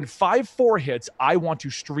 when 5-4 hits, I want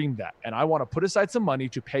to stream that. And I want to put aside some money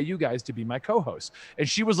to pay you guys to be my co-host. And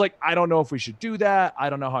she was like, I don't know if we should do that.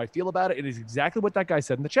 I don't know how I feel about it. It is exactly what that guy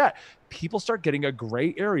said in the chat. People start getting a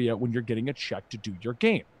gray area when you're getting a check to do your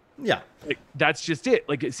game. Yeah. Like, that's just it.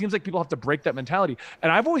 Like, it seems like people have to break that mentality.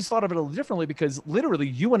 And I've always thought of it a little differently because literally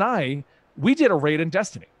you and we did a raid in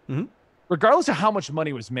Destiny. Mm-hmm. Regardless of how much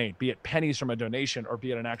money was made, be it pennies from a donation or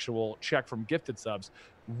be it an actual check from gifted subs,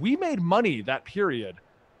 we made money that period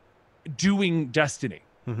doing Destiny.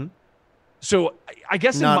 Mm-hmm. So I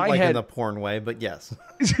guess not in my like head, in the porn way, but yes.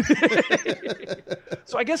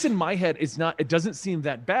 So I guess in my head, it doesn't seem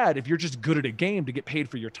that bad if you're just good at a game to get paid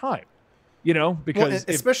for your time, because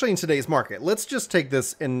especially in today's market. Let's just take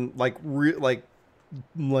this and lay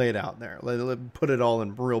it out there. Put it all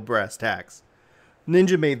in real brass tacks.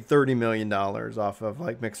 Ninja made $30 million off of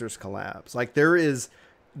like Mixer's collabs. Like there is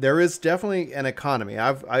definitely an economy.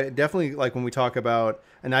 I definitely, like when we talk about,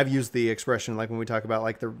 and I've used the expression like when we talk about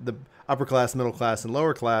like the upper class, middle class, and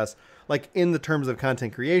lower class, like in the terms of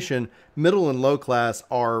content creation, middle and low class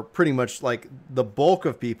are pretty much like the bulk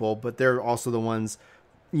of people, but they're also the ones,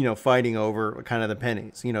 fighting over kind of the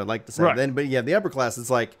pennies, like the same. Right. Then, but yeah, the upper class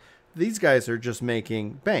is like, these guys are just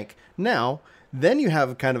making bank. Now, then you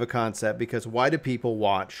have kind of a concept, because why do people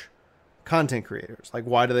watch content creators? Like,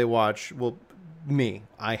 why do they watch? Well, me,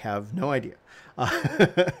 I have no idea.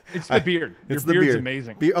 It's the beard. Your beard's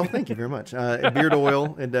amazing. Oh, thank you very much. Beard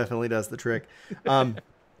oil, it definitely does the trick. On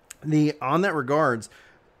that regards,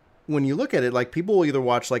 when you look at it, like people will either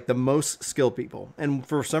watch like the most skilled people, and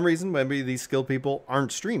for some reason, maybe these skilled people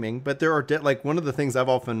aren't streaming, but there are like one of the things I've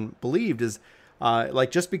often believed is like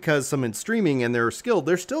just because someone's streaming and they're skilled,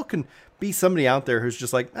 there still can be somebody out there who's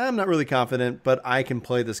just like, I'm not really confident, but I can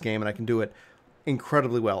play this game and I can do it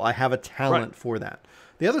incredibly well. I have a talent for that.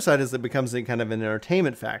 The other side is it becomes a kind of an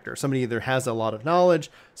entertainment factor. Somebody either has a lot of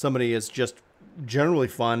knowledge, somebody is just generally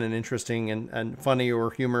fun and interesting and funny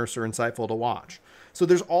or humorous or insightful to watch. So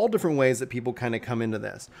there's all different ways that people kind of come into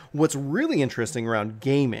this. What's really interesting around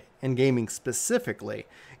gaming, and gaming specifically,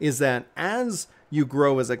 is that as you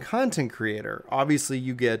grow as a content creator, obviously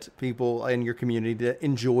you get people in your community to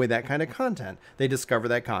enjoy that kind of content. They discover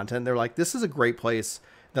that content. They're like, this is a great place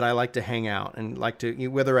that I like to hang out and like to,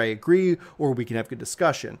 whether I agree or we can have good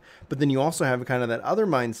discussion. But then you also have kind of that other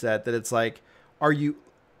mindset that it's like, are you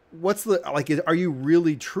are you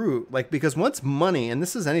really true? Like, because once money, and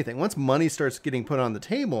this is anything, once money starts getting put on the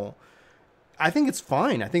table, I think it's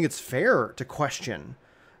fine. I think it's fair to question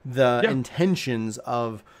the intentions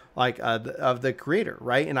of of the creator,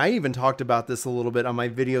 right? And I even talked about this a little bit on my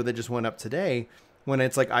video that just went up today, when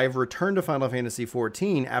it's like I've returned to Final Fantasy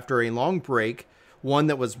XIV after a long break, one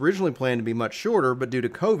that was originally planned to be much shorter, but due to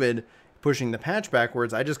COVID pushing the patch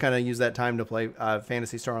backwards, I just kind of used that time to play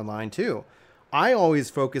Phantasy Star Online 2. I always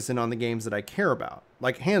focus in on the games that I care about,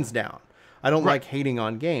 like hands down. I don't like hating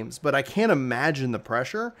on games, but I can't imagine the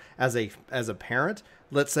pressure as a parent.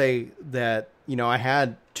 Let's say that, you know, I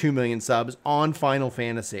had 2 million subs on Final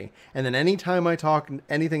Fantasy, and then anytime I talk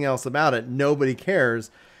anything else about it, nobody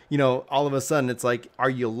cares. You know, all of a sudden it's like, are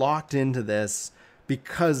you locked into this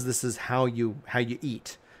because this is how you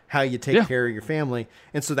eat, how you take care of your family?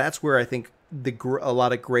 And so that's where I think a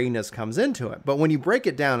lot of grayness comes into it. But when you break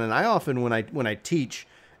it down, and I often when I teach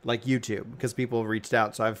like YouTube, because people have reached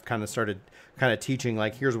out, so I've kind of started teaching,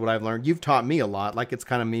 like, here's what I've learned. You've taught me a lot. Like, it's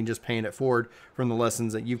kind of me just paying it forward from the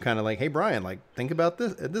lessons that you've kind of like, hey Brian, like, think about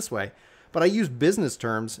this way. But I use business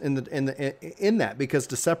terms in that, because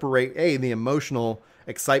to separate the emotional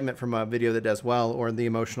excitement from a video that does well, or the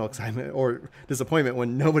emotional excitement or disappointment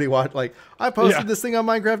when nobody watched. Like, I posted this thing on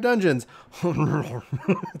Minecraft Dungeons.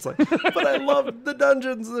 It's like, but I love the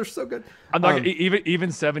dungeons. They're so good. I'm not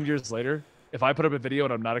even 7 years later, if I put up a video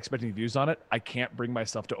and I'm not expecting views on it, I can't bring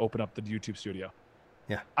myself to open up the YouTube studio.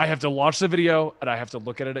 Yeah. I have to launch the video and I have to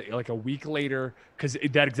look at it like a week later, because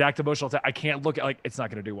that exact emotional time, I can't look at, like, it's not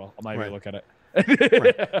going to do well. I'm not even going to look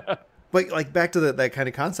at it. But like, back to that kind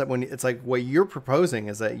of concept, when it's like, what you're proposing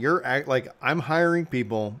is that I'm hiring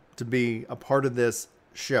people to be a part of this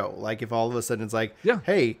show. Like, if all of a sudden it's like,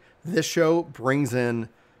 hey, this show brings in,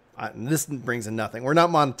 this brings in nothing. We're not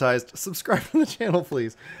monetized. Subscribe to the channel,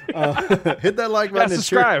 please. Hit that like button.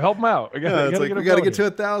 Subscribe. Help them out. We got to get to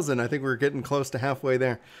 1,000. I think we're getting close to halfway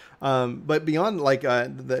there. But beyond like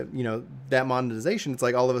that monetization, it's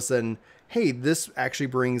like all of a sudden, hey, this actually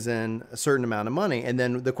brings in a certain amount of money. And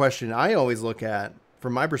then the question I always look at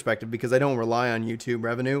from my perspective, because I don't rely on YouTube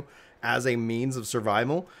revenue as a means of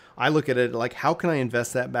survival, I look at it like, how can I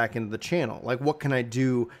invest that back into the channel? Like, what can I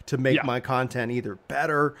do to make my content either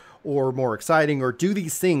better or more exciting, or do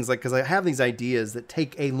these things? Like, because I have these ideas that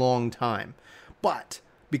take a long time, but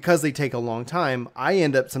because they take a long time, I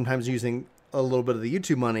end up sometimes using a little bit of the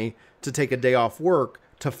YouTube money to take a day off work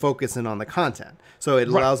to focus in on the content. So it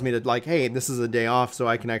allows me to, like, hey, this is a day off, so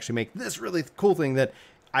I can actually make this really cool thing that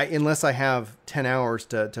unless I have 10 hours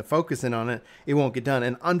to focus in on it, it won't get done.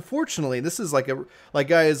 And unfortunately, this is like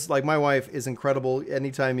guys, like, my wife is incredible.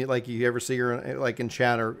 Anytime you ever see her like in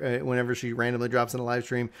chat, or whenever she randomly drops in a live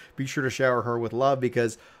stream, be sure to shower her with love,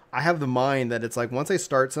 because I have the mind that it's like, once I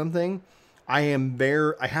start something, I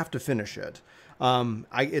have to finish it.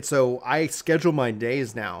 So I schedule my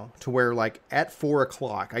days now to where, like, at 4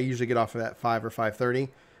 o'clock, I usually get off at 5 or 5:30,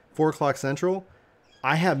 4 o'clock Central,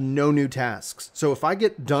 I have no new tasks. So if I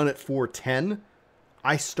get done at 4:10,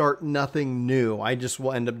 I start nothing new. I just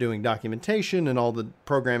will end up doing documentation and all the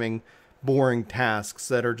programming, boring tasks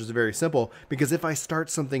that are just very simple. Because if I start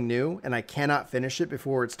something new and I cannot finish it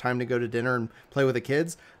before it's time to go to dinner and play with the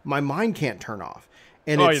kids, my mind can't turn off.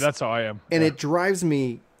 And that's how I am. And it drives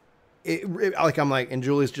me. I'm like, and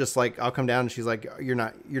Julie's just like, I'll come down and she's like, you're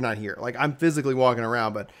not here. Like, I'm physically walking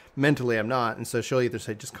around, but mentally I'm not. And so she'll either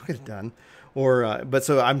say, just go get it done, or but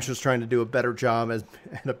so I'm just trying to do a better job as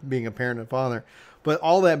being a parent and father. But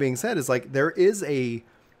all that being said, is like, there is a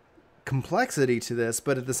complexity to this,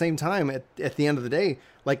 but at the same time, at the end of the day,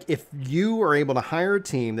 like, if you are able to hire a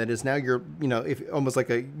team that is now your, if almost like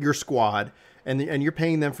your squad, and you're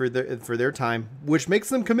paying them for their time, which makes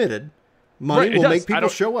them committed. Money will make people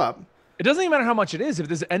show up. It doesn't even matter how much it is. If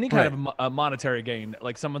there's any kind of a monetary gain,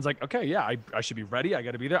 like, someone's like, okay, yeah, I should be ready. I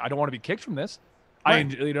got to be there. I don't want to be kicked from this. Right.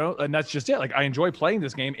 And that's just it. Like, I enjoy playing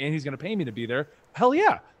this game, and he's going to pay me to be there. Hell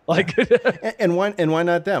yeah. Like, and why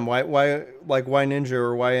not them? Why Ninja,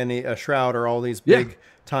 or why a Shroud, or all these big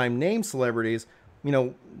time name celebrities?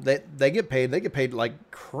 They get paid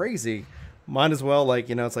like crazy. Might as well,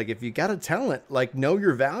 it's like, if you got a talent, like, know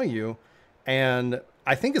your value. And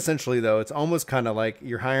I think essentially though, it's almost kind of like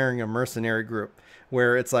you're hiring a mercenary group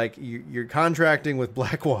where it's like you're contracting with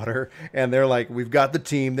Blackwater and they're like, we've got the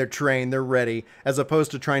team, they're trained, they're ready, as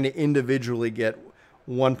opposed to trying to individually get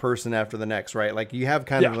one person after the next, right? Like you have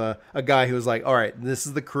kind of a guy who's like, all right, this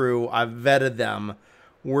is the crew. I've vetted them.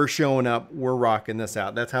 We're showing up. We're rocking this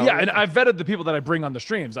out. That's how. Yeah, and I've vetted the people that I bring on the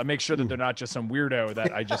streams. I make sure that they're not just some weirdo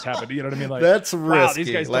that I just happen to, you know what I mean? Like that's risky. Wow,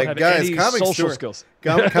 these guys don't have any social skills.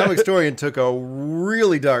 Comic Storian took a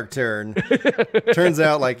really dark turn. Turns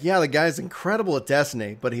out, like, yeah, the guy's incredible at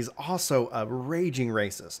Destiny, but he's also a raging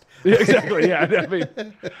racist. Yeah, exactly. Yeah, I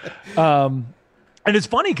mean, and it's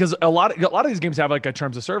funny because a lot of these games have like a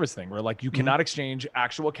terms of service thing where like you cannot exchange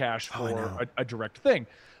actual cash for a direct thing.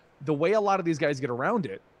 The way a lot of these guys get around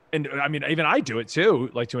it, and I mean, even I do it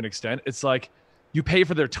too, like to an extent, it's like you pay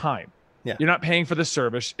for their time. Yeah. You're not paying for the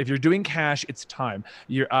service. If you're doing cash, it's time.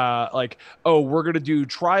 You're like, oh, we're going to do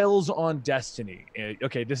trials on Destiny.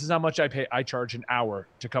 Okay, this is how much I pay. I charge an hour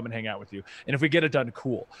to come and hang out with you. And if we get it done,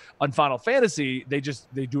 cool. On Final Fantasy, they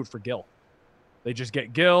do it for Gil. They just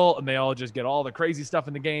get Gil and they all just get all the crazy stuff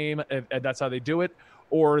in the game. And that's how they do it.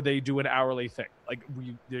 Or they do an hourly thing. Like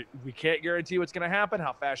we can't guarantee what's going to happen,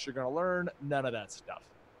 how fast you're going to learn, none of that stuff.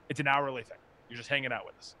 It's an hourly thing. You're just hanging out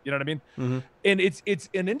with us. You know what I mean? Mm-hmm. And it's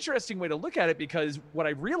an interesting way to look at it because what I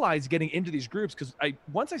realized getting into these groups, because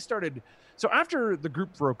once I started, so after the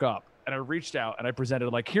group broke up and I reached out and I presented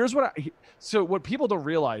like, here's what so what people don't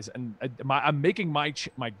realize, and I'm making my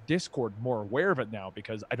Discord more aware of it now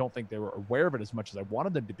because I don't think they were aware of it as much as I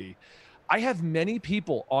wanted them to be. I have many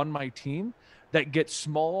people on my team that get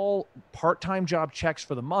small part-time job checks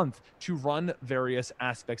for the month to run various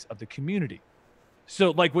aspects of the community.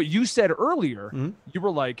 So like what you said earlier, you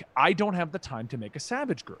were like, I don't have the time to make a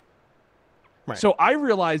Savage group. Right. So I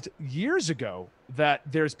realized years ago that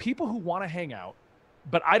there's people who want to hang out,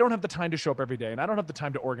 but I don't have the time to show up every day. And I don't have the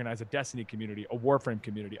time to organize a Destiny community, a Warframe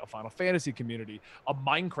community, a Final Fantasy community, a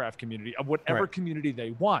Minecraft community, of whatever community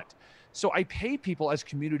they want. So I pay people as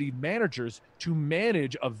community managers to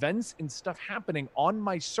manage events and stuff happening on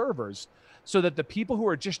my servers so that the people who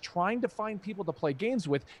are just trying to find people to play games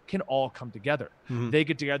with can all come together. They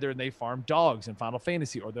get together and they farm dogs in Final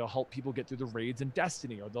Fantasy, or they'll help people get through the raids in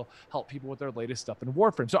Destiny, or they'll help people with their latest stuff in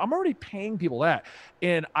Warframe. So I'm already paying people that.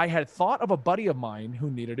 And I had thought of a buddy of mine who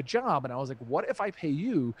needed a job. And I was like, what if I pay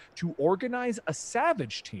you to organize a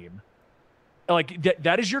Savage team? Like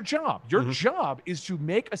that is your job. Your job is to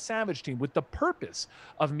make a Savage team with the purpose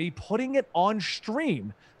of me putting it on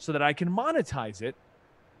stream so that I can monetize it.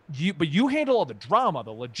 But you handle all the drama,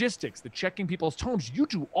 the logistics, the checking people's tomes. You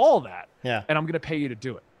do all that. Yeah. And I'm going to pay you to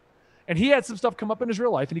do it. And he had some stuff come up in his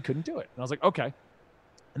real life and he couldn't do it. And I was like, okay.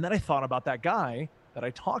 And then I thought about that guy that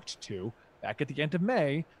I talked to back at the end of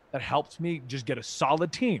May that helped me just get a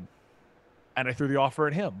solid team. And I threw the offer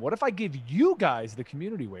at him. What if I give you guys the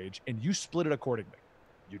community wage and you split it accordingly?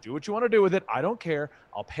 You do what you want to do with it. I don't care.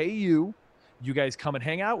 I'll pay you. You guys come and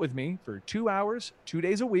hang out with me for 2 hours, 2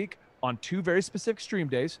 days a week on 2 very specific stream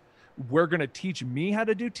days. We're going to teach me how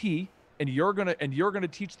to do T, and you're going to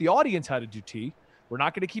teach the audience how to do T. We're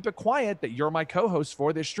not going to keep it quiet that you're my co-host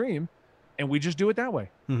for this stream, and we just do it that way.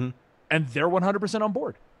 And they're 100% on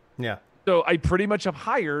board. Yeah. So I pretty much have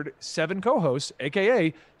hired 7 co-hosts,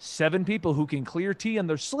 aka 7 people who can clear T in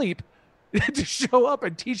their sleep to show up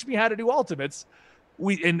and teach me how to do ultimates.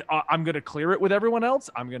 I'm going to clear it with everyone else.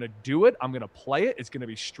 I'm going to do it. I'm going to play it. It's going to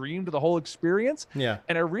be streamed, the whole experience. Yeah.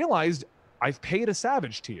 And I realized I've paid a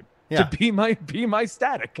Savage team to be my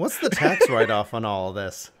static. What's the tax write-off on all of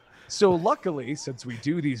this? So luckily, since we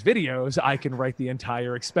do these videos, I can write the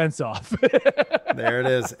entire expense off. There it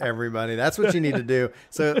is, everybody. That's what you need to do.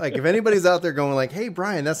 So, like, if anybody's out there going like, hey,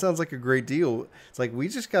 Brian, that sounds like a great deal. It's like, we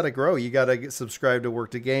just got to grow. You got to get subscribed to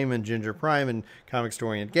Work to Game and Ginger Prime and Comic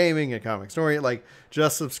Storian Gaming and Comic Storian. Like,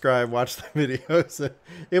 just subscribe, watch the videos.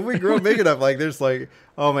 If we grow big enough, like, there's like,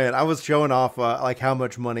 oh, man, I was showing off, like, how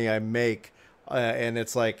much money I make. And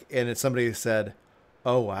it's like, and it's somebody who said,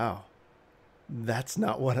 oh, wow. That's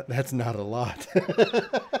not a lot.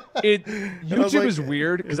 YouTube is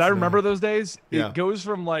weird because I remember those days. It goes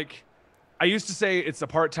from like, I used to say it's a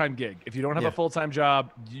part-time gig. If you don't have a full-time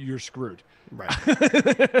job, you're screwed. Right.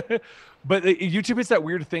 But YouTube is that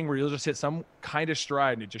weird thing where you'll just hit some kind of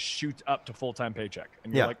stride and it just shoots up to full-time paycheck.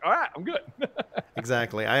 And you're like, all right, I'm good.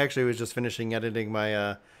 Exactly. I actually was just finishing editing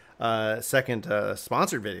my second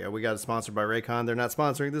sponsored video. We got it sponsored by Raycon. They're not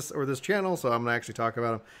sponsoring this channel, so I'm gonna actually talk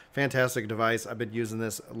about them. Fantastic device. I've been using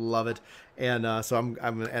this, love it, and so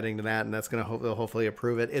I'm editing to that, and that's gonna hopefully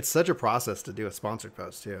approve it. It's such a process to do a sponsored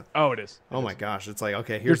post too. Oh, it is. Oh my gosh, it's like,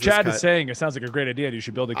 okay, Your here's chat this is saying it sounds like a great idea. You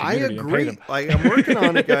should build a I community. agree. And pay them. Like, I'm working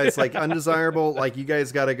on it, guys. Like, undesirable. Like, you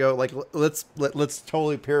guys got to go. Like, let's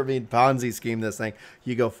totally pyramid Ponzi scheme this thing.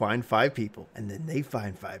 You go find 5 people, and then they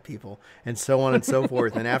find 5 people, and so on and so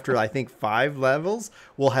forth. And after I think 5 levels,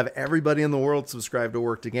 we'll have everybody in the world subscribe to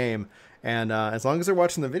Work to Game. And as long as they're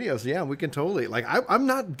watching the videos, yeah, we can totally. Like, I'm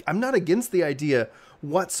not against the idea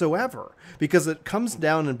whatsoever, because it comes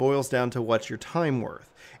down and boils down to what's your time worth.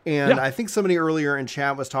 And Yeah. I think somebody earlier in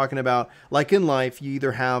chat was talking about, like in life, you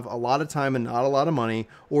either have a lot of time and not a lot of money,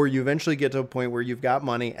 or you eventually get to a point where you've got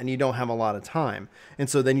money and you don't have a lot of time. And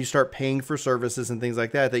so then you start paying for services and things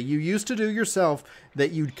like that you used to do yourself, that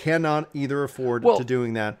you cannot either afford to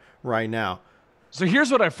doing that right now. So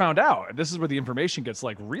here's what I found out. This is where the information gets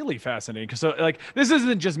like really fascinating. Because so like this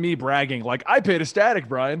isn't just me bragging. Like I paid a static,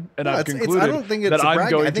 Brian, and I've concluded I don't think it's that I'm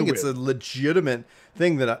bragging. going I think to it's win. a legitimate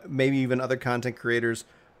thing that maybe even other content creators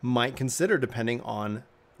might consider, depending on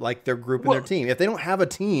like their group and their team. If they don't have a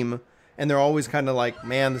team and they're always kind of like,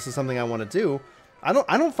 man, this is something I want to do, I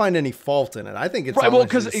don't find any fault in it. I think it's right. Well,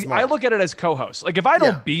 because because I look at it as co-host. Like if I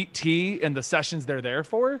don't beat T in the sessions they're there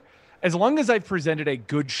for, as long as I've presented a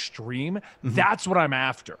good stream, that's what I'm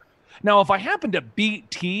after. Now, if I happen to beat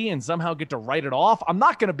T and somehow get to write it off, I'm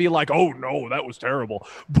not going to be like, oh no, that was terrible.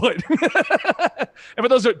 But and for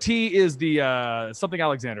those who, T is the something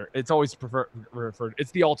Alexander. It's always referred. It's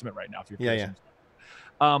the ultimate right now. If you're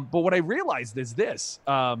but what I realized is this.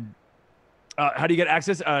 How do you get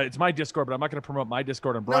access? It's my Discord, but I'm not going to promote my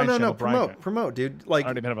Discord on Brian's channel. Promote, dude. Like, I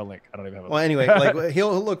don't even have a link. Well, anyway, like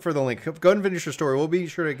he'll look for the link. Go ahead and finish your story. We'll be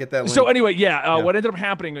sure to get that link. So anyway, what ended up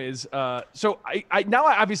happening is, so I now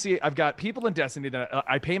obviously I've got people in Destiny that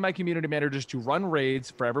I pay my community managers to run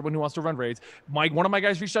raids for everyone who wants to run raids. One of my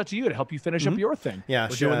guys reached out to you to help you finish up your thing. Yeah,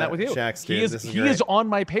 we're doing that with you. Shax, he is on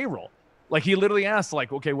my payroll. Like he literally asked,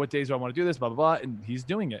 like, okay, what days do I want to do this? Blah blah blah, and he's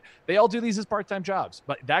doing it. They all do these as part-time jobs,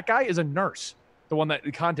 but that guy is a nurse. The one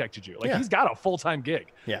that contacted you, like he's got a full-time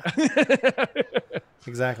gig. Yeah,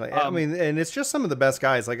 exactly. I mean, and it's just some of the best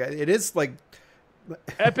guys. Like it is like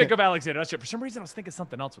Epic of Alexander. That's for some reason I was thinking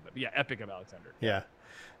something else with it. But yeah, Epic of Alexander. Yeah,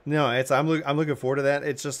 no, I'm looking forward to that.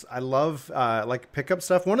 It's just I love like pickup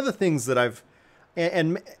stuff. One of the things that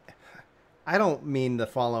and I don't mean the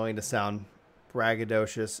following to sound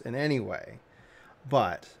braggadocious in any way,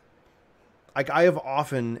 but like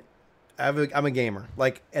I'm a gamer.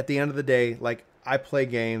 Like at the end of the day, like I play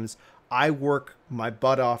games. I work my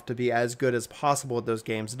butt off to be as good as possible at those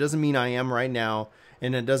games. It doesn't mean I am right now,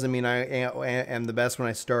 and it doesn't mean I am the best when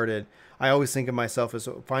I started. I always think of myself as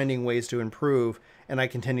finding ways to improve, and I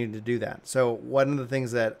continue to do that. So one of the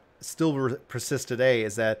things that still persists today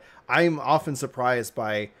is that I'm often surprised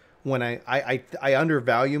by when I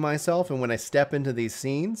undervalue myself, and when I step into these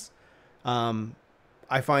scenes,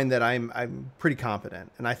 I find that I'm pretty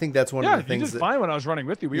competent, and I think that's one of the things. You did fine when I was running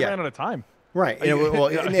with you. We ran out of time. Right.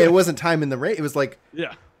 It wasn't time in the race. It was like,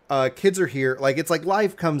 kids are here. Like, it's like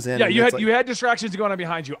life comes in. Yeah, you had distractions going on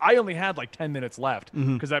behind you. I only had like 10 minutes left.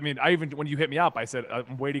 Because I mean, when you hit me up, I said,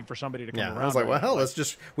 I'm waiting for somebody to come around. I was like, well,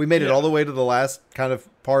 we made it all the way to the last kind of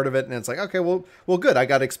part of it. And it's like, okay, well, good. I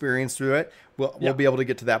got experience through it. We'll be able to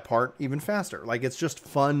get to that part even faster. Like, it's just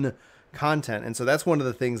fun content. And so that's one of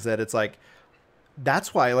the things that it's like,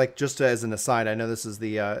 that's why, like, just as an aside, I know this is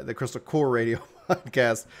the Crystal Core Radio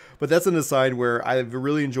podcast, but that's an aside where I've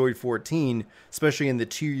really enjoyed 14, especially in the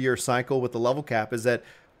 2-year cycle with the level cap, is that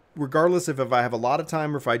regardless if I have a lot of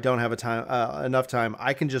time or if I don't have enough time,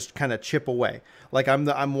 I can just kind of chip away. Like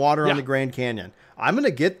I'm water on the Grand Canyon. I'm going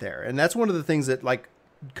to get there. And that's one of the things that, like,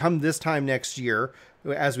 come this time next year,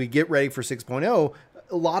 as we get ready for 6.0,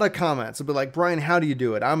 a lot of comments will be like, Brian, how do you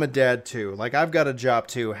do it? I'm a dad too. Like, I've got a job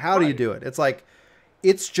too. How do you do it? It's like,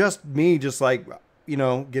 it's just me, just like,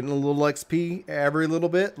 getting a little XP every little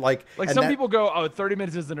bit. Like some people go, oh, 30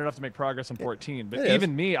 minutes isn't enough to make progress in 14. But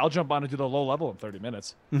even me, I'll jump on and do the low level in 30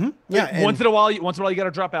 minutes. Mm-hmm. Yeah. Once in a while, you got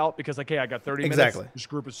to drop out because, like, hey, I got 30 minutes. This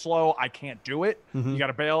group is slow. I can't do it. You got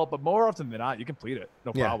to bail. But more often than not, you complete it.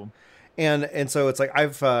 No problem. And so it's like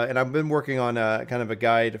I've been working on kind of a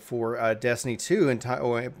guide for Destiny 2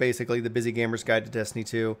 and basically the Busy Gamer's Guide to Destiny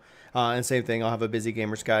 2. And same thing, I'll have a Busy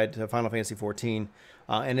Gamer's Guide to Final Fantasy 14.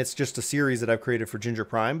 And it's just a series that I've created for Ginger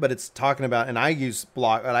Prime, but it's talking about, and I use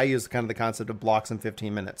kind of the concept of blocks in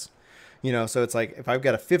 15 minutes. So it's like if I've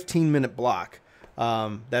got a 15-minute block,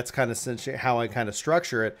 that's kind of essentially how I kind of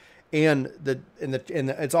structure it. and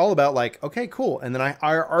it's all about like, okay, cool. And then I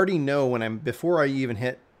already know before I even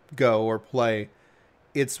hit go or play,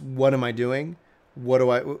 it's what am I doing?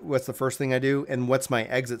 What's the first thing I do? And what's my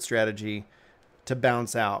exit strategy to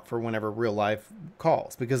bounce out for whenever real life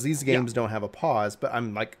calls? Because these games don't have a pause, but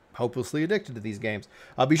I'm like hopelessly addicted to these games.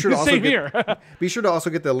 Be sure to also be sure to also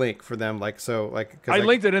get the link for them. Like, so like, I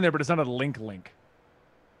linked it in there, but it's not a link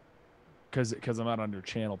because I'm not on your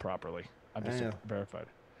channel properly. I'm just verified.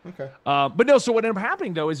 Okay. But no, so what ended up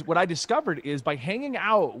happening though is what I discovered is by hanging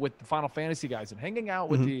out with the Final Fantasy guys and hanging out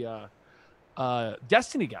with the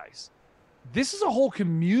Destiny guys, this is a whole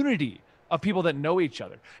community of people that know each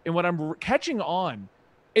other. And what I'm catching on,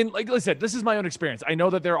 and like I said, this is my own experience. I know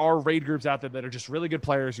that there are raid groups out there that are just really good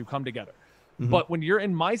players who come together. But when you're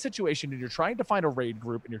in my situation and you're trying to find a raid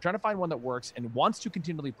group and you're trying to find one that works and wants to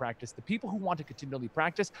continually practice, the people who want to continually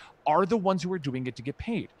practice are the ones who are doing it to get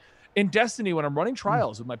paid. In Destiny, when I'm running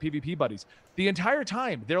trials with my PvP buddies, the entire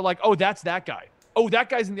time they're like, oh, that's that guy. Oh, that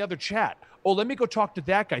guy's in the other chat. Oh, let me go talk to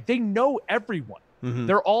that guy. They know everyone.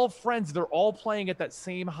 They're all friends. They're all playing at that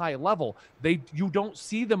same high level. You don't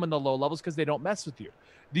see them in the low levels because they don't mess with you.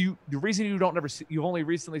 The reason you've only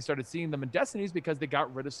recently started seeing them in Destiny is because they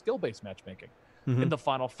got rid of skill-based matchmaking. In the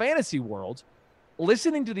Final Fantasy world,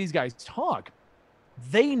 listening to these guys talk,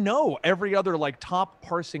 they know every other like top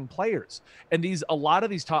parsing players, and a lot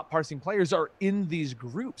of these top parsing players are in these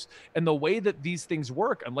groups. And the way that these things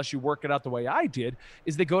work, unless you work it out the way I did,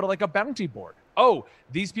 is they go to like a bounty board. Oh,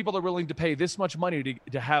 these people are willing to pay this much money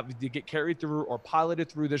to get carried through or piloted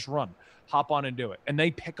through this run. Hop on and do it. And they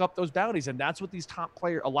pick up those bounties. And that's what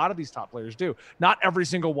a lot of these top players do. Not every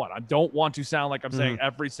single one. I don't want to sound like I'm saying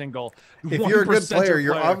every single. If you're a good player,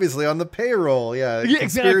 you're obviously on the payroll. Yeah.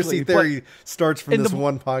 Conspiracy theory starts from this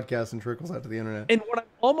one podcast and trickles out to the internet. And what I'm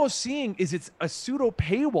almost seeing is it's a pseudo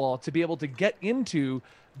paywall to be able to get into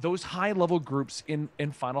those high level groups in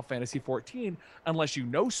Final Fantasy 14, unless you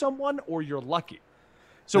know someone or you're lucky.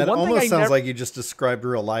 So that almost sounds like you just described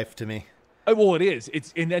real life to me. Well, it is.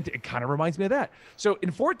 It kind of reminds me of that. So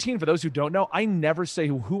in 14, for those who don't know, I never say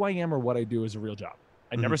who I am or what I do is a real job.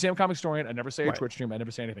 I never say I'm a comic historian. I never say a Twitch stream. I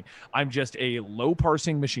never say anything. I'm just a low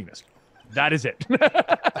parsing machinist. That is it.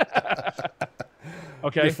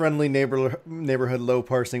 Okay. Your friendly neighborhood low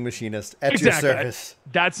parsing machinist at your service.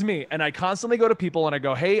 That's me. And I constantly go to people and I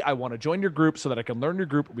go, hey, I want to join your group so that I can learn your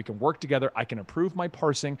group. We can work together. I can improve my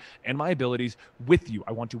parsing and my abilities with you.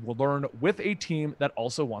 I want to learn with a team that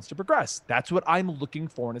also wants to progress. That's what I'm looking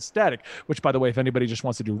for in a static, which, by the way, if anybody just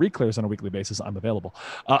wants to do reclears on a weekly basis, I'm available.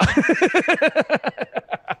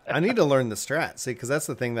 I need to learn the strat. See, because that's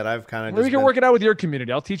the thing that I've kind of we can work it out with your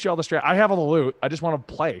community. I'll teach you all the strat. I have all the loot. I just want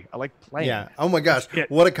to play. I like playing. Yeah. Oh my gosh.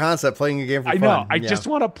 What a concept, playing a game for fun. I know. I just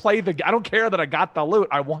want to play I don't care that I got the loot.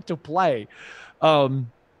 I want to play. But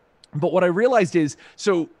what I realized is,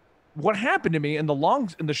 so what happened to me in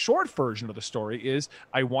the short version of the story is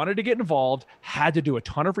I wanted to get involved, had to do a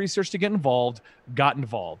ton of research to get involved, got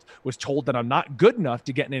involved, was told that I'm not good enough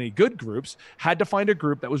to get in any good groups, had to find a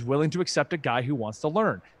group that was willing to accept a guy who wants to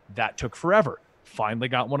learn. That took forever. Finally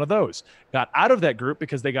got one of those. Got out of that group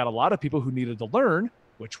because they got a lot of people who needed to learn,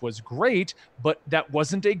 which was great, but that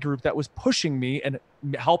wasn't a group that was pushing me and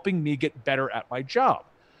helping me get better at my job.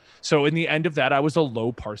 So in the end of that, I was a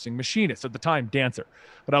low parsing machinist at the time, dancer,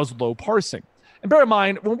 but I was low parsing. And bear in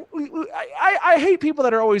mind, I hate people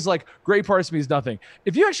that are always like, gray parse means nothing.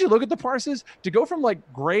 If you actually look at the parses, to go from like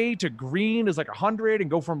gray to green is like 100, and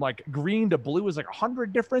go from like green to blue is like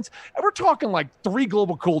 100 difference. And we're talking like 3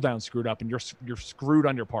 global cooldowns screwed up, and you're screwed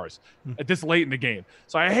on your parse at this late in the game.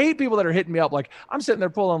 So I hate people that are hitting me up like, I'm sitting there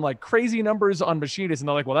pulling like crazy numbers on machinists, and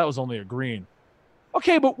they're like, well, that was only a green.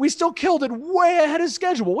 Okay, but we still killed it way ahead of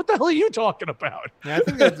schedule. What the hell are you talking about? Yeah,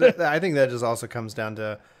 I think that just also comes down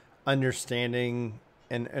to understanding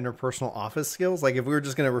and interpersonal office skills. Like if we were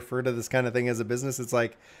just going to refer to this kind of thing as a business, it's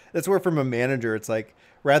like, that's where from a manager, it's like,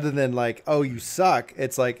 rather than like, oh, you suck,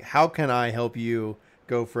 it's like, how can I help you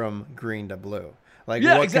go from green to blue? Like,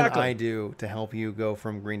 what can I do to help you go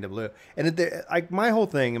from green to blue? And my whole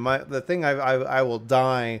thing, and the thing I will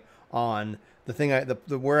die on, the thing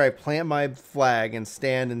where I plant my flag and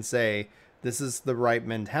stand and say, this is the right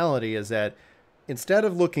mentality, is that instead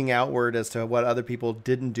of looking outward as to what other people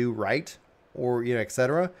didn't do right, or,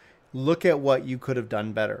 etc., look at what you could have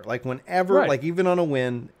done better. Like whenever, like even on a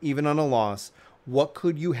win, even on a loss, what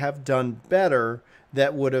could you have done better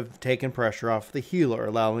that would have taken pressure off the healer,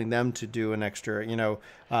 allowing them to do an extra, a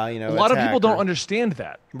lot of people don't understand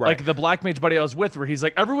that. Right. Like the Black Mage buddy I was with, where he's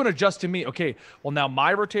like, everyone adjust to me. Okay, well now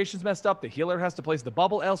my rotation's messed up. The healer has to place the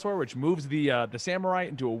bubble elsewhere, which moves the samurai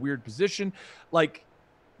into a weird position. Like,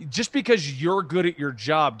 just because you're good at your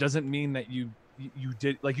job doesn't mean that you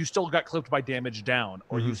did, like, you still got clipped by damage down,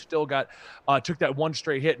 or you still got took that one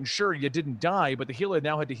stray hit, and sure, you didn't die, but the healer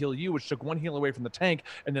now had to heal you, which took one heal away from the tank,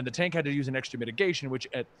 and then the tank had to use an extra mitigation, which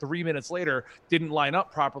at 3 minutes later didn't line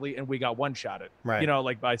up properly, and we got one shotted, Right. you know,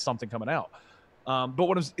 like by something coming out. But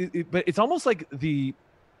what was but it's almost like the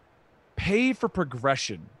pay for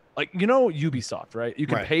progression, like, you know, Ubisoft, right? You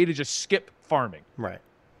can Right. pay to just skip farming. Right.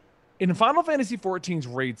 In Final Fantasy XIV's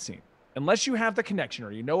raid scene, unless you have the connection,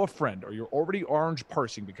 or you know a friend, or you're already orange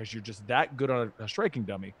parsing because you're just that good on a striking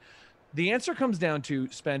dummy, the answer comes down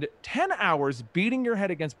to spend 10 hours beating your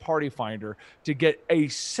head against Party Finder to get a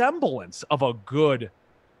semblance of a good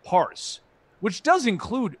parse, which does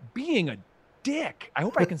include being a dick. I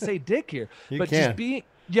hope I can say dick here, but can.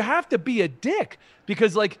 you have to be a dick,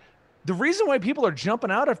 because, like, the reason why people are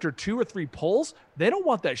jumping out after 2 or 3 pulls, they don't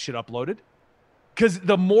want that shit uploaded. Because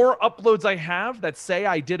the more uploads I have that say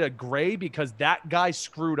I did a gray because that guy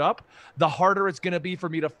screwed up, the harder it's going to be for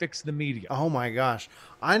me to fix the media. Oh my gosh,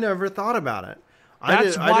 I never thought about it.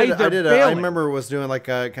 That's why I they're failing. remember was doing like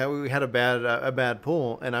we had a bad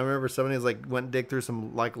pull, and I remember somebody was like went and dig through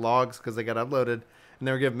some like logs because they got uploaded, and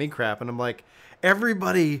they were giving me crap, and I'm like,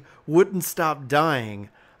 everybody wouldn't stop dying.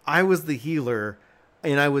 I was the healer,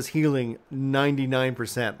 and I was healing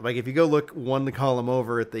 99%. Like if you go look one column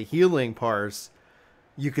over at the healing parse,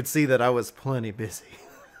 you could see that I was plenty busy.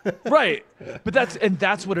 Right. But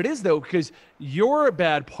that's what it is, though, because your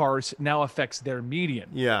bad parse now affects their median.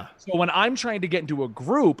 Yeah. So when I'm trying to get into a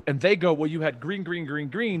group and they go, well, you had green, green, green,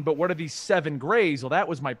 green, but what are these 7 grays? Well, that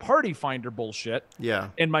was my Party Finder bullshit. Yeah.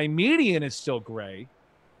 And my median is still gray.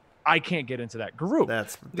 I can't get into that group.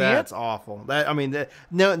 That's awful.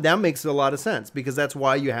 That makes a lot of sense, because that's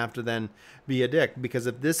why you have to then be a dick, because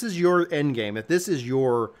if this is your end game, if this is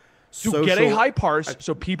your to get a high parse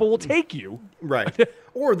so people will take you. Right.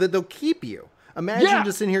 Or that they'll keep you. Imagine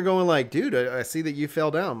just in here going like, dude, I see that you fell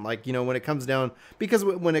down. Like, you know, when it comes down, because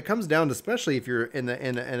when it comes down, especially if you're in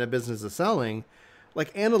a business of selling,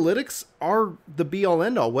 like, analytics are the be all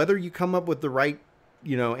end all, whether you come up with the right,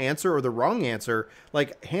 you know, answer or the wrong answer,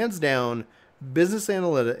 like, hands down, business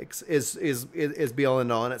analytics is be all end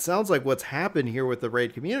all. And it sounds like what's happened here with the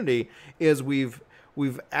raid community is we've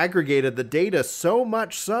aggregated the data so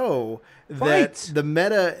much so that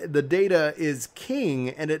the data is king,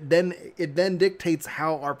 and it then dictates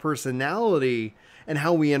how our personality and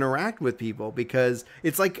how we interact with people. Because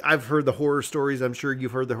it's like, I've heard the horror stories, I'm sure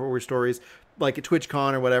you've heard the horror stories, like at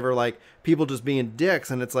TwitchCon or whatever, like people just being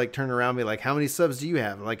dicks, and it's like, turn around and be like, how many subs do you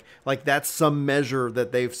have? Like that's some measure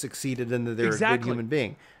that they've succeeded in, that they're a good human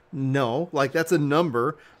being. No, like, that's a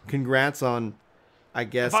number. Congrats on, I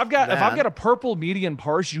guess. If I've got a purple median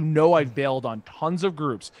parse, you know, I've bailed on tons of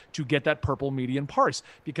groups to get that purple median parse,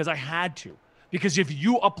 because I had to. Because if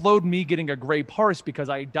you upload me getting a gray parse because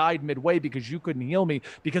I died midway because you couldn't heal me,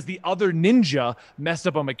 because the other ninja messed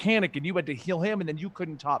up a mechanic and you had to heal him and then you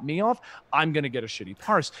couldn't top me off, I'm going to get a shitty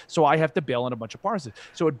parse. So I have to bail on a bunch of parses.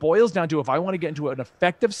 So it boils down to, if I want to get into an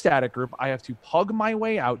effective static group, I have to pug my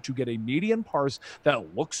way out to get a median parse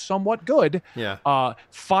that looks somewhat good. Yeah.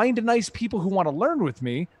 Find nice people who want to learn with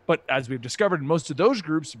me. But as we've discovered, most of those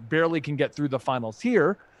groups barely can get through the final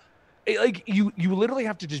tier. Like, you literally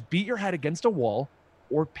have to just beat your head against a wall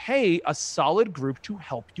or pay a solid group to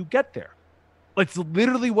help you get there. It's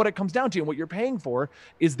literally what it comes down to. And what you're paying for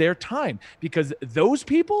is their time, because those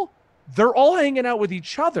people, they're all hanging out with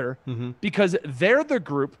each other because they're the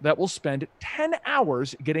group that will spend 10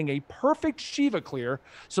 hours getting a perfect Shiva clear,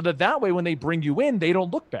 so that way when they bring you in, they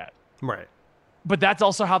don't look bad. Right. But that's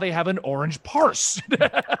also how they have an orange parse.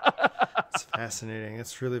 It's fascinating.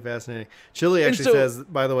 It's truly fascinating. Chili actually says,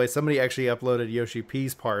 by the way, somebody actually uploaded Yoshi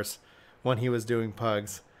P's parse when he was doing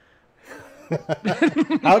pugs.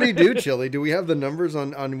 How do you do, Chili? Do we have the numbers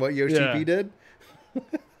on what Yoshi P did?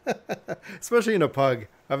 Especially in a pug.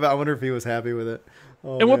 I wonder if he was happy with it.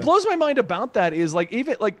 Oh, and what blows my mind about that is, like,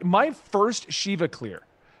 even like my first Shiva clear,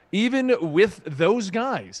 even with those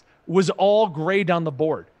guys, was all gray down the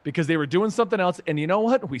board because they were doing something else. And you know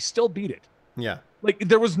what? We still beat it. Yeah. Like,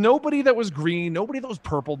 there was nobody that was green, nobody that was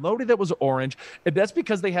purple, nobody that was orange. And that's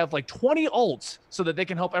because they have like 20 ults so that they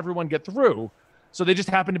can help everyone get through. So they just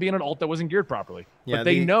happen to be in an ult that wasn't geared properly. Yeah, but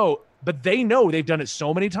they know they've done it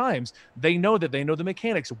so many times. They know that they know the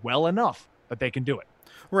mechanics well enough that they can do it.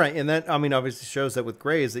 Right. And that, I mean, obviously shows that with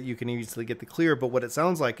grays that you can easily get the clear. But what it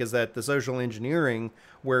sounds like is that the social engineering,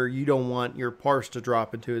 where you don't want your parse to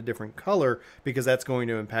drop into a different color because that's going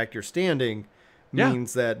to impact your standing,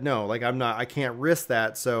 means that no, like, I can't risk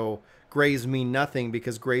that. So grays mean nothing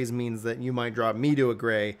because grays means that you might drop me to a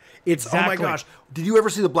gray. It's oh my Exactly. gosh! Did you ever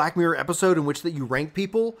see the Black Mirror episode in which that you rank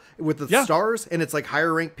people with the Yeah. stars, and it's like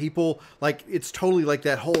higher ranked people? Like it's totally like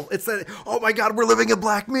that whole. It's that. Oh my god, we're living in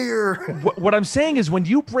Black Mirror. What I'm saying is when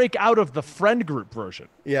you break out of the friend group version,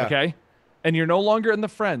 Yeah. okay, and you're no longer in the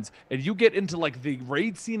friends, and you get into like the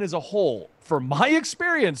raid scene as a whole, from my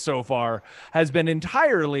experience so far, has been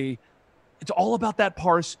entirely, it's all about that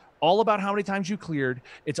parse, all about how many times you cleared.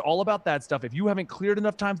 It's all about that stuff. If you haven't cleared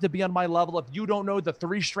enough times to be on my level, if you don't know the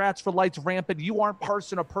 3 strats for lights rampant, you aren't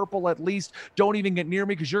parsing a purple at least, don't even get near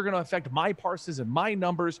me because you're going to affect my parses and my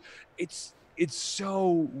numbers. It's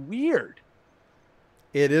so weird.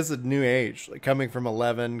 It is a new age, like coming from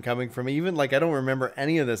 11, coming from even like I don't remember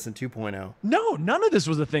any of this in 2.0. No, none of this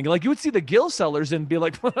was a thing. Like you would see the guild sellers and be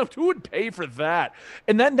like, who would pay for that?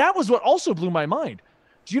 And then that was what also blew my mind.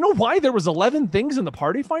 Do you know why there was 11 things in the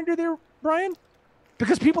party finder there, Brian?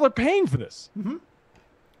 Because people are paying for this.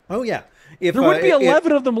 Oh yeah, if There wouldn't be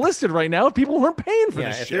 11 of them listed right now if people weren't paying for yeah,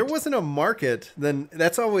 this if shit. there wasn't a market, then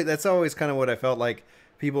that's always kind of what I felt like.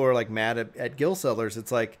 People are like mad at guild sellers.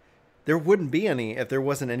 It's like there wouldn't be any if there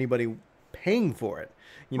wasn't anybody paying for it.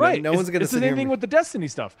 You know, Right. no one's going to It's the sit here. same thing with the Destiny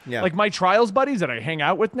stuff. Yeah. Like my Trials buddies that I hang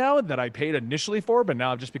out with now that I paid initially for, but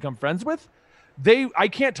now I've just become friends with. I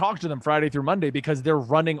can't talk to them Friday through Monday because they're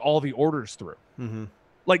running all the orders through. Mm-hmm.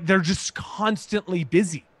 Like they're just constantly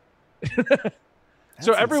busy.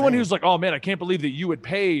 So everyone insane. who's like, oh man, I can't believe that you would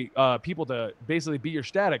pay people to basically be your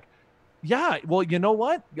static. Yeah, well, you know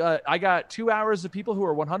what? I got 2 hours of people who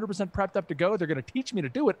are 100% prepped up to go. They're going to teach me to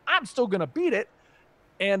do it. I'm still going to beat it.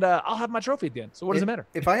 And I'll have my trophy at the end. So what does it matter?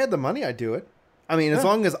 If I had the money, I'd do it. I mean, as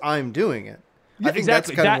long as I'm doing it. I think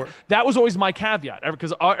Exactly. that's kind of That was always my caveat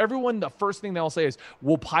because everyone, the first thing they'll say is,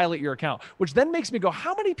 we'll pilot your account, which then makes me go,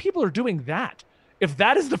 how many people are doing that? If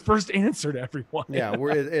that is the first answer to everyone. yeah,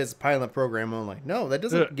 it's pilot program only. No, that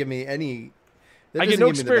doesn't give me any. That I get doesn't no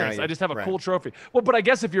give me the experience. value. I just have a Right. cool trophy. Well, but I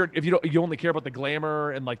guess if you only care about the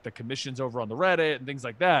glamour and like the commissions over on the Reddit and things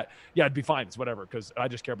like that, yeah, it'd be fine. It's whatever because I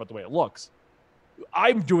just care about the way it looks.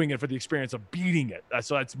 I'm doing it for the experience of beating it.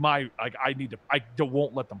 So that's my like.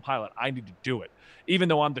 Won't let them pilot. I need to do it. Even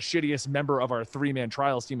though I'm the shittiest member of our 3-man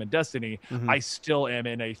trials team in Destiny, Mhm. I still am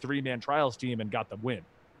in a 3-man trials team and got the win.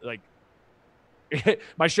 Like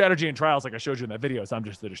my strategy in trials, like I showed you in that video, is I'm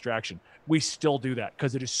just the distraction. We still do that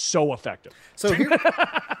because it is so effective. So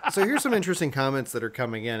here's some interesting comments that are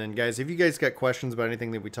coming in. And guys, if you guys got questions about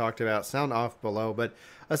anything that we talked about, sound off below. But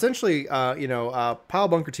essentially, Pile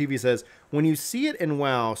Bunker TV says, when you see it in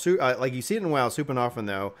WoW, like you see it in WoW super often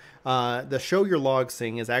though, the show your logs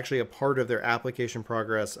thing is actually a part of their application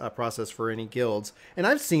process for any guilds. And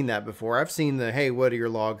I've seen that before. I've seen hey, what are your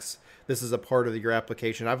logs? This is a part of your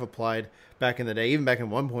application. I've applied back in the day, even back in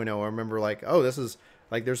 1.0. I remember like, oh, this is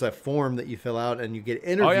like there's a form that you fill out and you get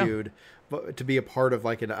interviewed to be a part of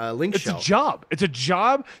like a link It's shelf. a job. It's a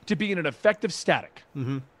job to be in an effective static.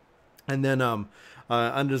 And then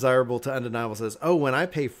Undesirable to Undeniable says, oh, when I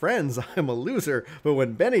pay friends, I'm a loser. But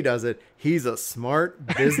when Benny does it, he's a smart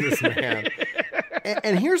businessman.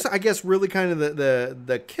 and here's, I guess, really kind of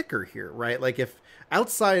the kicker here, right? Like if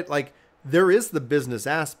outside, like there is the business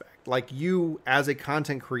aspect. Like you as a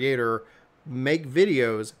content creator make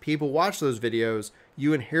videos, people watch those videos,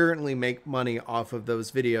 you inherently make money off of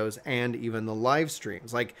those videos and even the live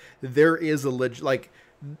streams. Like there is like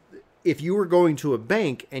if you were going to a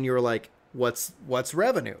bank and you're like, what's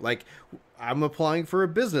revenue? Like I'm applying for a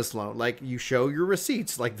business loan. Like you show your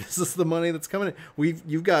receipts. Like this is the money that's coming in.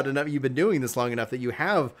 You've got enough. You've been doing this long enough that you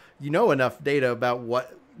have, enough data about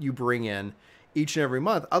what you bring in each and every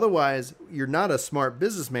month. Otherwise, you're not a smart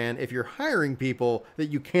businessman if you're hiring people that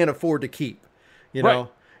you can't afford to keep. You know, Right.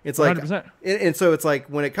 it's like, 100%. and so it's like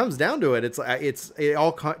when it comes down to it, it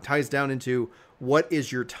all ties down into what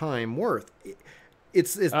is your time worth.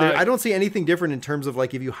 I don't see anything different in terms of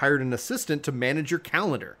like if you hired an assistant to manage your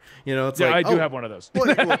calendar. It's like I do have one of those.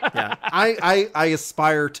 yeah, I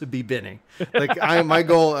aspire to be Benny. Like my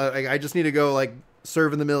goal, I just need to go like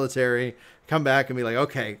serve in the military, come back and be like,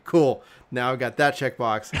 okay, cool. Now I've got that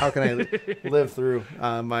checkbox. How can I live through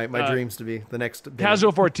my dreams to be the next Benny?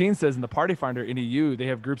 Casual 14 says in the party finder in EU, they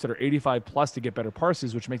have groups that are 85 plus to get better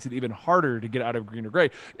parses, which makes it even harder to get out of green or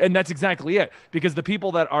gray. And that's exactly it. Because the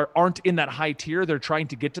people that aren't in that high tier, they're trying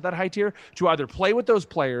to get to that high tier to either play with those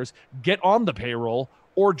players, get on the payroll,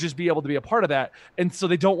 or just be able to be a part of that. And so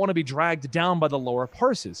they don't want to be dragged down by the lower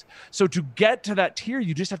parses. So to get to that tier,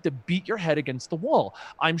 you just have to beat your head against the wall.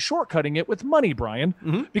 I'm shortcutting it with money,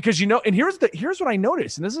 Brian, because and here's what I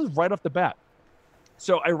noticed, and this is right off the bat.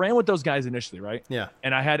 So I ran with those guys initially, right? Yeah.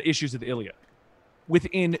 And I had issues with Ilya.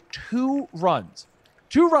 Within two runs,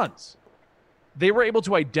 they were able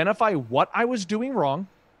to identify what I was doing wrong,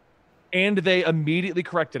 and they immediately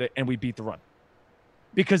corrected it, and we beat the run.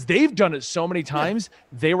 Because they've done it so many times,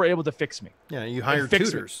 they were able to fix me. Yeah, you hired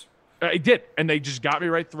tutors. I did, and they just got me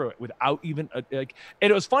right through it without even like.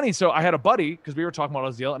 And it was funny. So I had a buddy, because we were talking about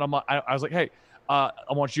this deal, and I was like, hey, I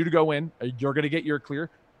want you to go in. You're gonna get your clear.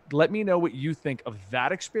 Let me know what you think of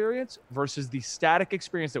that experience versus the static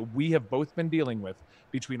experience that we have both been dealing with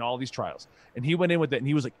between all these trials. And he went in with it, and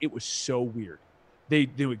he was like, it was so weird. They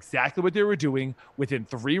knew exactly what they were doing. Within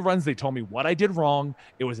 3 runs, they told me what I did wrong.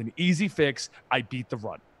 It was an easy fix. I beat the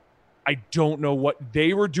run. I don't know what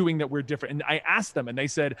they were doing that we're different. And I asked them, and they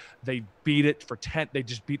said they beat it for 10. They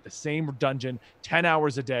just beat the same dungeon 10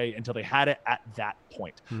 hours a day until they had it at that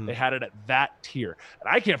point. They had it at that tier. And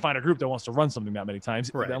I can't find a group that wants to run something that many times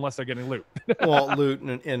unless they're getting loot. Well, loot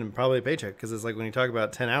and probably a paycheck, because it's like when you talk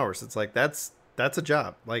about 10 hours, it's like that's a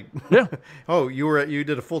job. Like, yeah. Oh, you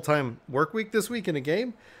did a full-time work week this week in a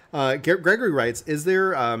game. Gregory writes,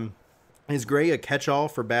 is gray a catch-all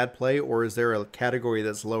for bad play, or is there a category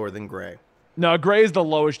that's lower than gray? No, gray is the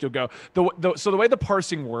lowest you'll go. So the way the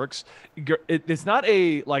parsing works, it's not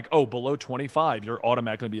a like, oh, below 25 you're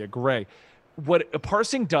automatically be a gray. What a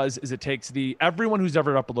parsing does is it takes everyone who's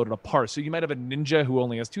ever uploaded a parse. So you might have a ninja who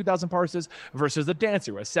only has 2,000 parses versus a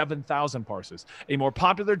dancer who has 7,000 parses. A more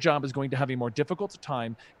popular job is going to have a more difficult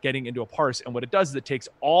time getting into a parse. And what it does is it takes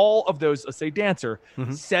all of those, let's say dancer,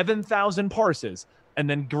 7,000 parses, and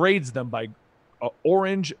then grades them by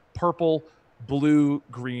orange, purple, blue,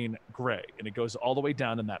 green, gray. And it goes all the way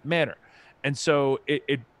down in that manner. And so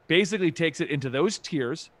it basically takes it into those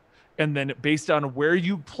tiers. And then based on where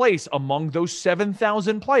you place among those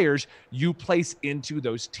 7,000 players, you place into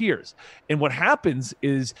those tiers. And what happens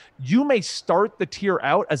is you may start the tier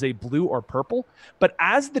out as a blue or purple, but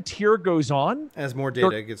as the tier goes on, as more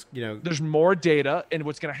data gets, there's more data. And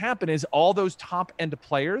what's going to happen is all those top end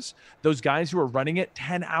players, those guys who are running it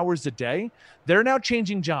 10 hours a day, they're now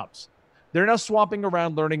changing jobs. They're now swapping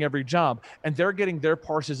around, learning every job, and they're getting their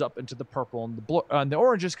parses up into the purple and the blue and the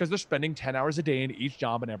oranges because they're spending 10 hours a day in each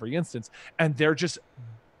job in every instance, and they're just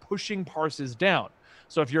pushing parses down.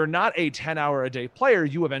 So if you're not a 10-hour-a-day player,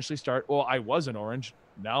 you eventually start, well, I was an orange,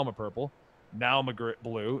 now I'm a purple, now I'm a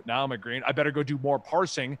blue, now I'm a green. I better go do more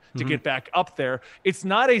parsing to get back up there. It's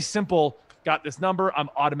not a simple, got this number, I'm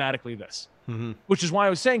automatically this, which is why I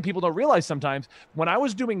was saying people don't realize sometimes when I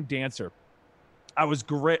was doing Dancer, I was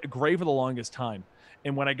gray for the longest time.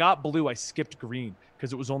 And when I got blue, I skipped green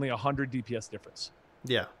because it was only 100 DPS difference.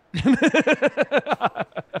 Yeah.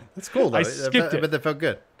 That's cool, though. I skipped it. But that felt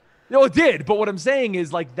good. No, it did. But what I'm saying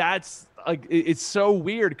is, like, that's like, it's so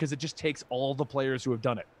weird because it just takes all the players who have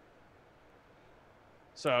done it.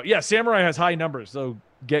 So, yeah, Samurai has high numbers. So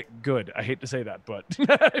get good. I hate to say that, but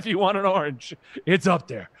if you want an orange, it's up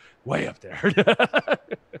there. Way up there.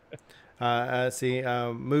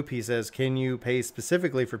 Moopy says, can you pay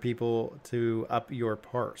specifically for people to up your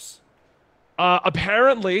parse?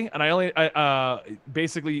 Apparently, and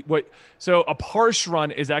basically so a parse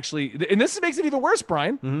run is actually, and this makes it even worse,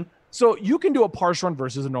 Brian. So you can do a parse run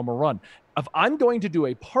versus a normal run. If I'm going to do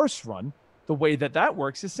a parse run, the way that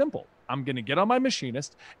works is simple. I'm going to get on my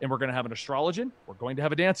machinist, and we're going to have an astrologian. We're going to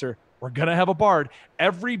have a dancer. We're going to have a bard.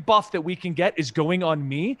 Every buff that we can get is going on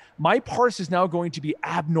me. My parse is now going to be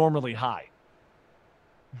abnormally high.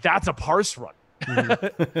 That's a parse run.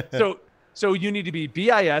 So you need to be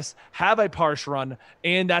BIS, have a parse run,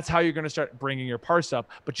 and that's how you're going to start bringing your parse up.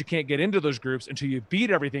 But you can't get into those groups until you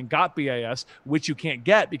beat everything, got BIS, which you can't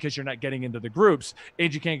get because you're not getting into the groups,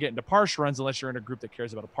 and you can't get into parse runs unless you're in a group that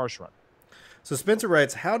cares about a parse run. So Spencer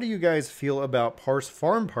writes, how do you guys feel about parse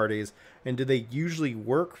farm parties, and do they usually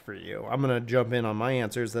work for you? I'm going to jump in on my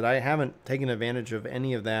answers that I haven't taken advantage of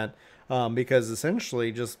any of that because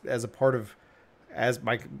essentially just as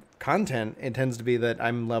my content, it tends to be that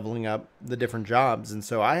I'm leveling up the different jobs. And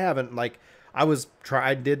so I haven't,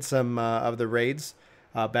 I did some of the raids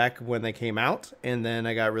back when they came out, and then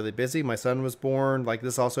I got really busy. My son was born. Like,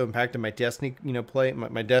 this also impacted my Destiny,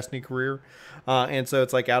 my Destiny career. And so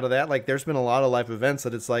it's like out of that, like, there's been a lot of life events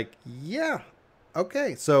that it's like, yeah,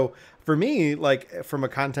 okay. So for me, like, from a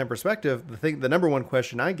content perspective, the number one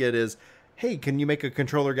question I get is, hey, can you make a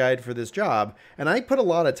controller guide for this job? And I put a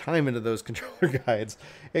lot of time into those controller guides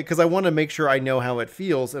because I want to make sure I know how it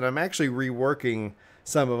feels. And I'm actually reworking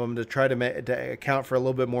some of them to try to account for a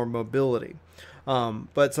little bit more mobility.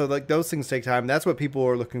 But so like those things take time. That's what people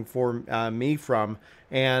are looking for me from.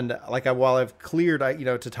 And like while I've cleared,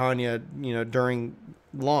 Titania, during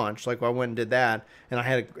launch, like I went and did that, and I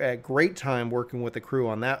had a great time working with the crew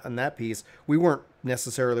on that piece. We weren't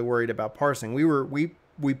necessarily worried about parsing.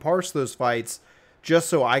 We parsed those fights just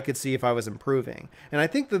so I could see if I was improving. And I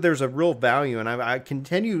think that there's a real value, and I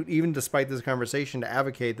continue, even despite this conversation, to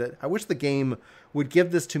advocate that I wish the game would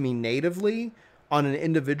give this to me natively on an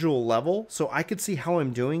individual level so I could see how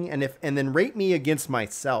I'm doing and then rate me against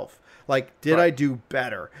myself. Like, did I do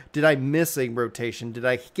better? Did I miss a rotation? Did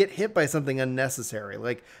I get hit by something unnecessary?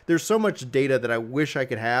 Like, there's so much data that I wish I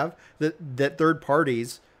could have that third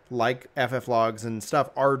parties like FF Logs and stuff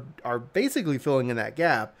are basically filling in that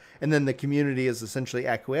gap, and then the community is essentially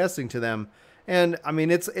acquiescing to them. And I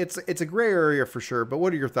mean, it's a gray area for sure. But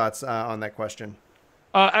what are your thoughts on that question?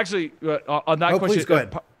 Actually, on that question, please go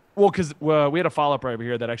ahead. Well, because we had a follow-up right over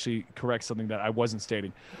here that actually corrects something that I wasn't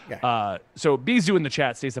stating. Yeah. So Bizu in the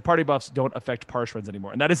chat states that party buffs don't affect parse runs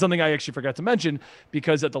anymore. And that is something I actually forgot to mention,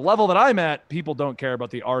 because at the level that I'm at, people don't care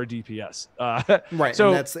about the RDPS. Right.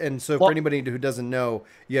 So, for anybody who doesn't know,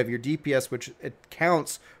 you have your DPS, which it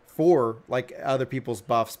counts for like other people's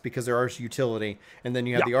buffs because there is utility. And then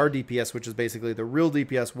you have the RDPS, which is basically the real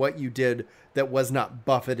DPS, what you did that was not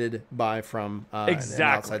buffeted by from an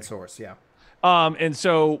outside source. Yeah. And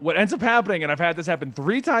so what ends up happening, and I've had this happen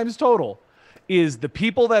 3 times total, is the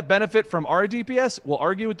people that benefit from our DPS will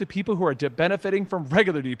argue with the people who are benefiting from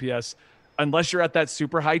regular DPS, unless you're at that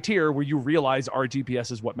super high tier where you realize our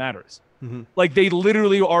DPS is what matters. Mm-hmm. Like, they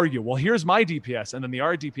literally argue, well, here's my DPS. And then the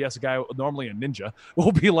RDPS guy, normally a ninja,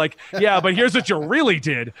 will be like, yeah, but here's what you really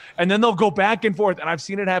did. And then they'll go back and forth. And I've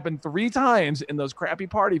seen it happen 3 times in those crappy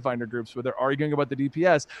party finder groups where they're arguing about the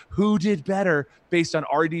DPS, who did better based on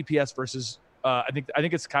our DPS versus I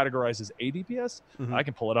think it's categorized as a DPS. Mm-hmm. I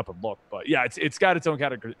can pull it up and look, but yeah, it's got its own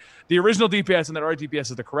category. The original DPS and that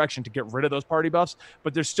RDPS is the correction to get rid of those party buffs,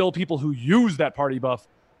 but there's still people who use that party buff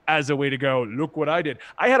as a way to go, look what I did.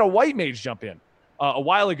 I had a white mage jump in a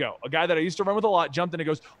while ago. A guy that I used to run with a lot jumped in and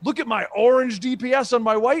goes, look at my orange DPS on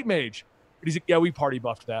my white mage. And he's like, yeah, we party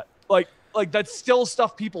buffed that. Like that's still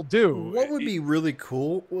stuff people do. What would be really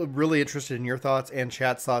cool, really interested in your thoughts and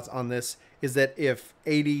chat's thoughts on this, is that if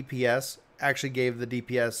ADPS actually gave the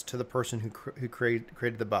DPS to the person who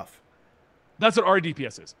created the buff. That's what our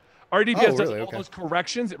DPS is. Our DPS does all those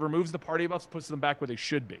corrections. It removes the party buffs, puts them back where they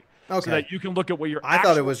should be. Okay. So that you can look at what your I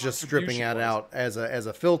thought it was just stripping that out as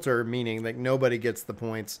a filter, meaning that nobody gets the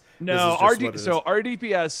points. No, our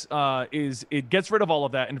DPS is it gets rid of all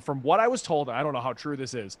of that. And from what I was told, I don't know how true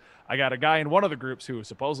this is. I got a guy in one of the groups who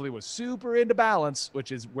supposedly was super into balance,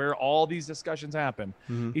 which is where all these discussions happen.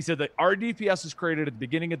 Mm-hmm. He said that our DPS was created at the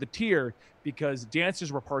beginning of the tier because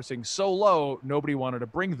dancers were parsing so low, nobody wanted to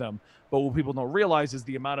bring them. But what people don't realize is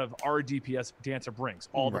the amount of our DPS dancer brings,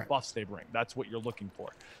 all the buffs they bring. That's what you're looking for.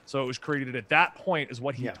 So it was created at that point is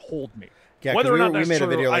what he told me. Yeah, whether or not we made a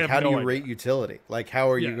video like, how do you rate utility? Like, how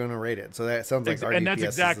are you going to rate it? So that sounds like our and DPS that's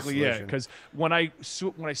exactly is the because when I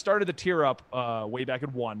started the tier up way back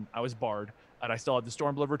at 1, I was Bard. And I still had the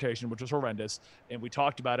Stormblood rotation, which was horrendous. And we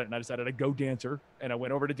talked about it, and I decided I'd go Dancer. And I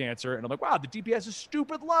went over to Dancer, and I'm like, wow, the DPS is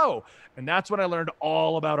stupid low. And that's when I learned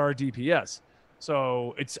all about our DPS.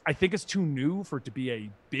 So I think it's too new for it to be a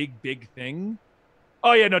big thing.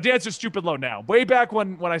 Oh, yeah, no, Dancer's stupid low now. Way back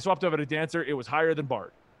when I swapped over to Dancer, it was higher than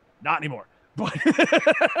Bard. Not anymore. But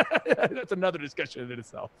that's another discussion in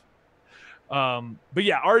itself. But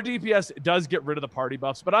yeah, our DPS does get rid of the party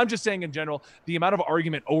buffs, but I'm just saying in general, the amount of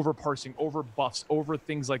argument over parsing, over buffs, over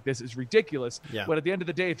things like this is ridiculous. Yeah. But at the end of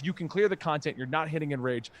the day, if you can clear the content, you're not hitting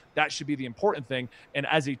Enrage, that should be the important thing. And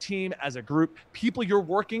as a team, as a group, people you're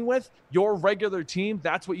working with, your regular team,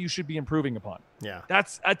 that's what you should be improving upon. Yeah.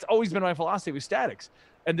 That's always been my philosophy with statics.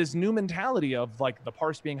 And this new mentality of like the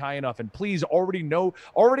parse being high enough, and please already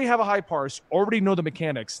have a high parse, already know the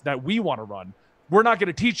mechanics that we want to run. We're not going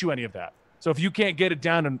to teach you any of that. So if you can't get it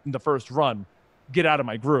down in the first run, get out of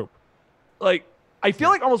my group. Like, I feel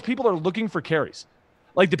like almost people are looking for carries.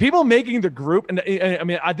 Like the people making the group, and I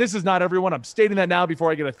mean, this is not everyone. I'm stating that now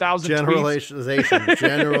before I get 1,000 tweets.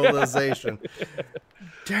 Generalization.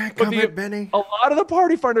 Benny. A lot of the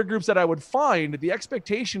party finder groups that I would find, the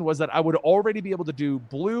expectation was that I would already be able to do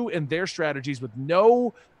blue and their strategies with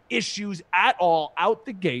no issues at all out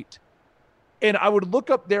the gate. And I would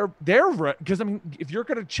look up their because I mean, if you're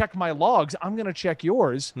going to check my logs, I'm going to check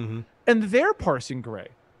yours, and they're parsing gray.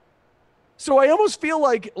 So I almost feel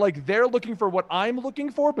like they're looking for what I'm looking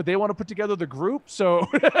for, but they want to put together the group. So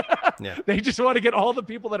they just want to get all the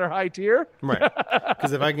people that are high tier. Right.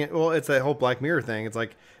 Because if I can, it's that whole Black Mirror thing. It's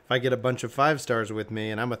like if I get a bunch of 5 stars with me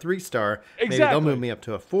and I'm a 3-star, maybe they'll move me up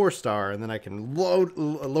to a 4-star, and then I can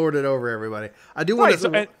lord it over everybody. I do want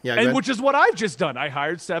to, which is what I've just done. I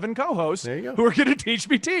hired 7 co-hosts who are going to teach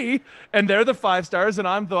me T, and they're the 5 stars, and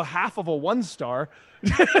I'm the half of a 1-star.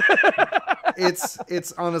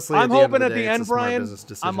 It's honestly. I'm hoping at the it's end, a smart Brian, business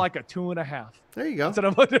decision. I'm like a 2.5. There you go.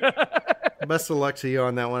 That's what I'm Best of luck to you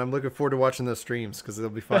on that one. I'm looking forward to watching those streams because it'll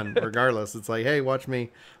be fun regardless. It's like, hey, watch me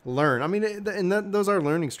learn. I mean, those are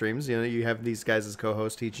learning streams. You know, you have these guys as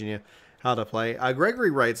co-hosts teaching you how to play. Gregory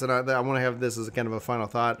writes, and I want to have this as kind of a final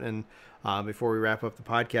thought, and before we wrap up the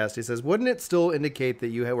podcast, he says, wouldn't it still indicate that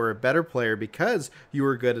you were a better player because you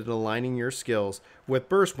were good at aligning your skills with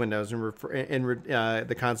burst windows and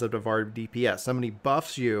the concept of RDPS? Somebody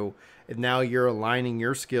buffs you, and now you're aligning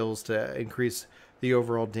your skills to increase the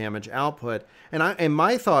overall damage output. And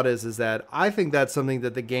my thought is that I think that's something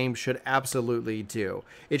that the game should absolutely do.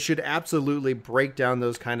 It should absolutely break down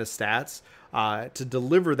those kind of stats to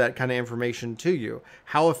deliver that kind of information to you.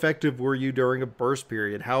 How effective were you during a burst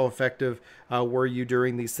period? How effective were you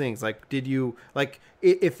during these things? Like, did you, like,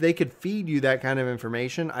 if they could feed you that kind of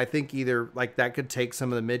information, I think either like that could take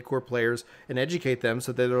some of the mid-core players and educate them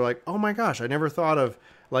so that they're like, oh my gosh, I never thought of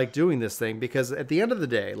like doing this thing. Because at the end of the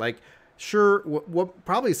day, like, sure, what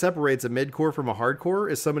probably separates a mid-core from a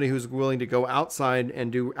hardcore is somebody who's willing to go outside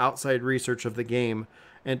and do outside research of the game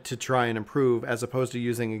and to try and improve, as opposed to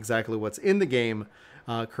using exactly what's in the game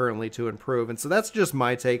currently to improve. And so that's just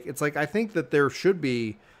my take. It's like, I think that there should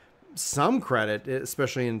be some credit,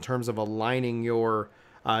 especially in terms of aligning your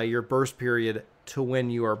burst period to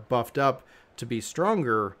when you are buffed up to be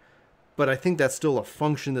stronger. But I think that's still a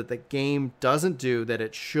function that the game doesn't do that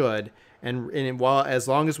it should. And while, as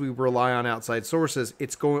long as we rely on outside sources,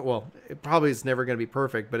 it's going, well, it probably is never going to be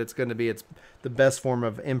perfect, but it's going to be the best form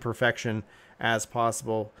of imperfection as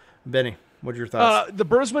possible. Benny, what's your thoughts? The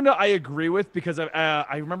burst window, I agree with, because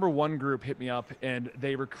I remember one group hit me up and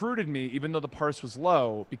they recruited me, even though the parse was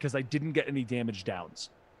low, because I didn't get any damage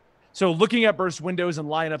downs. So looking at burst windows and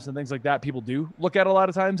lineups and things like that, people do look at a lot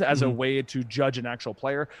of times as a way to judge an actual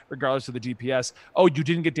player, regardless of the DPS. Oh, you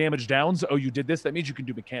didn't get damage downs. Oh, you did this. That means you can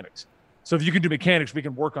do mechanics. So if you can do mechanics, we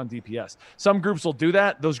can work on DPS. Some groups will do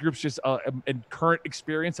that. Those groups just, in current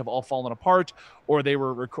experience, have all fallen apart, or they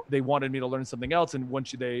wanted me to learn something else. And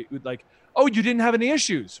once they like, oh, you didn't have any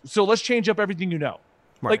issues, so let's change up everything you know.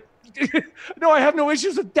 Smart. Like, no, I have no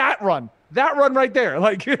issues with that run. That run right there.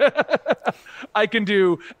 Like, I can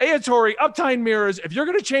do Aotori, Uptime Mirrors. If you're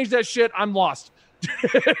gonna change that shit, I'm lost.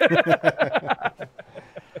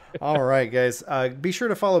 All right, guys. Be sure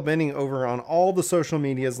to follow Benny over on all the social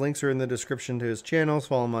medias. Links are in the description to his channels.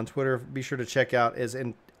 Follow him on Twitter. Be sure to check out his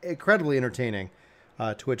incredibly entertaining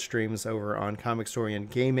Twitch streams over on Comicstorian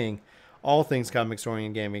Gaming. All things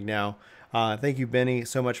Comicstorian Gaming now. Thank you, Benny,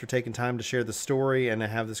 so much for taking time to share the story and to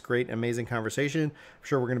have this great, amazing conversation. I'm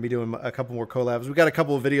sure we're going to be doing a couple more collabs. We've got a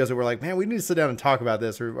couple of videos that we're like, man, we need to sit down and talk about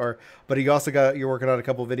this. But you're working on a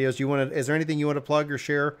couple of videos. Is there anything you want to plug or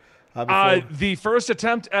share? The first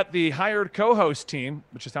attempt at the hired co-host team,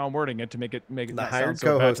 which is how I'm wording it to make it the hired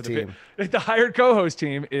co-host team. The hired co-host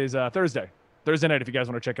team is Thursday night. If you guys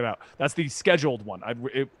want to check it out, that's the scheduled one.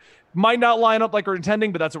 It might not line up like we're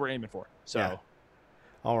intending, but that's what we're aiming for. So. Yeah.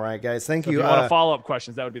 All right, guys. Thank you. If you want follow-up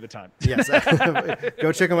questions, that would be the time. Yes.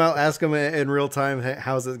 Go check them out. Ask them in real time.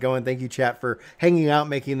 How's it going? Thank you, chat, for hanging out,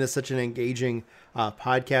 making this such an engaging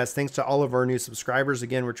podcast. Thanks to all of our new subscribers.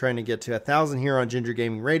 Again, we're trying to get to 1,000 here on Ginger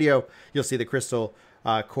Gaming Radio. You'll see the Crystal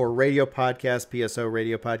Core Radio Podcast, PSO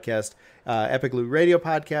Radio Podcast, Epic Blue Radio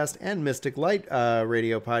Podcast, and Mystic Light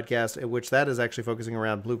Radio Podcast, which that is actually focusing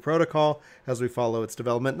around Blue Protocol as we follow its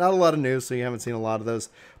development. Not a lot of news, so you haven't seen a lot of those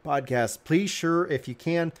podcasts. Please, sure, if you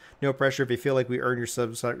can, no pressure. If you feel like we earned your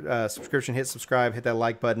subscription, hit subscribe, hit that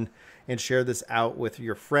like button, and share this out with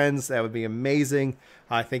your friends. That would be amazing.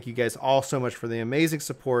 I thank you guys all so much for the amazing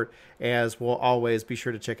support. As will always, be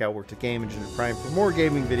sure to check out Work to Game and Ginger Prime for more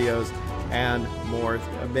gaming videos and more.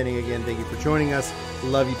 Benny, again, thank you for joining us.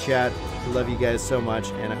 Love you, chat. Love you guys so much,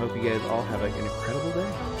 and I hope you guys all have an incredible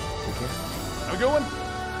day. Take care. Have a good one.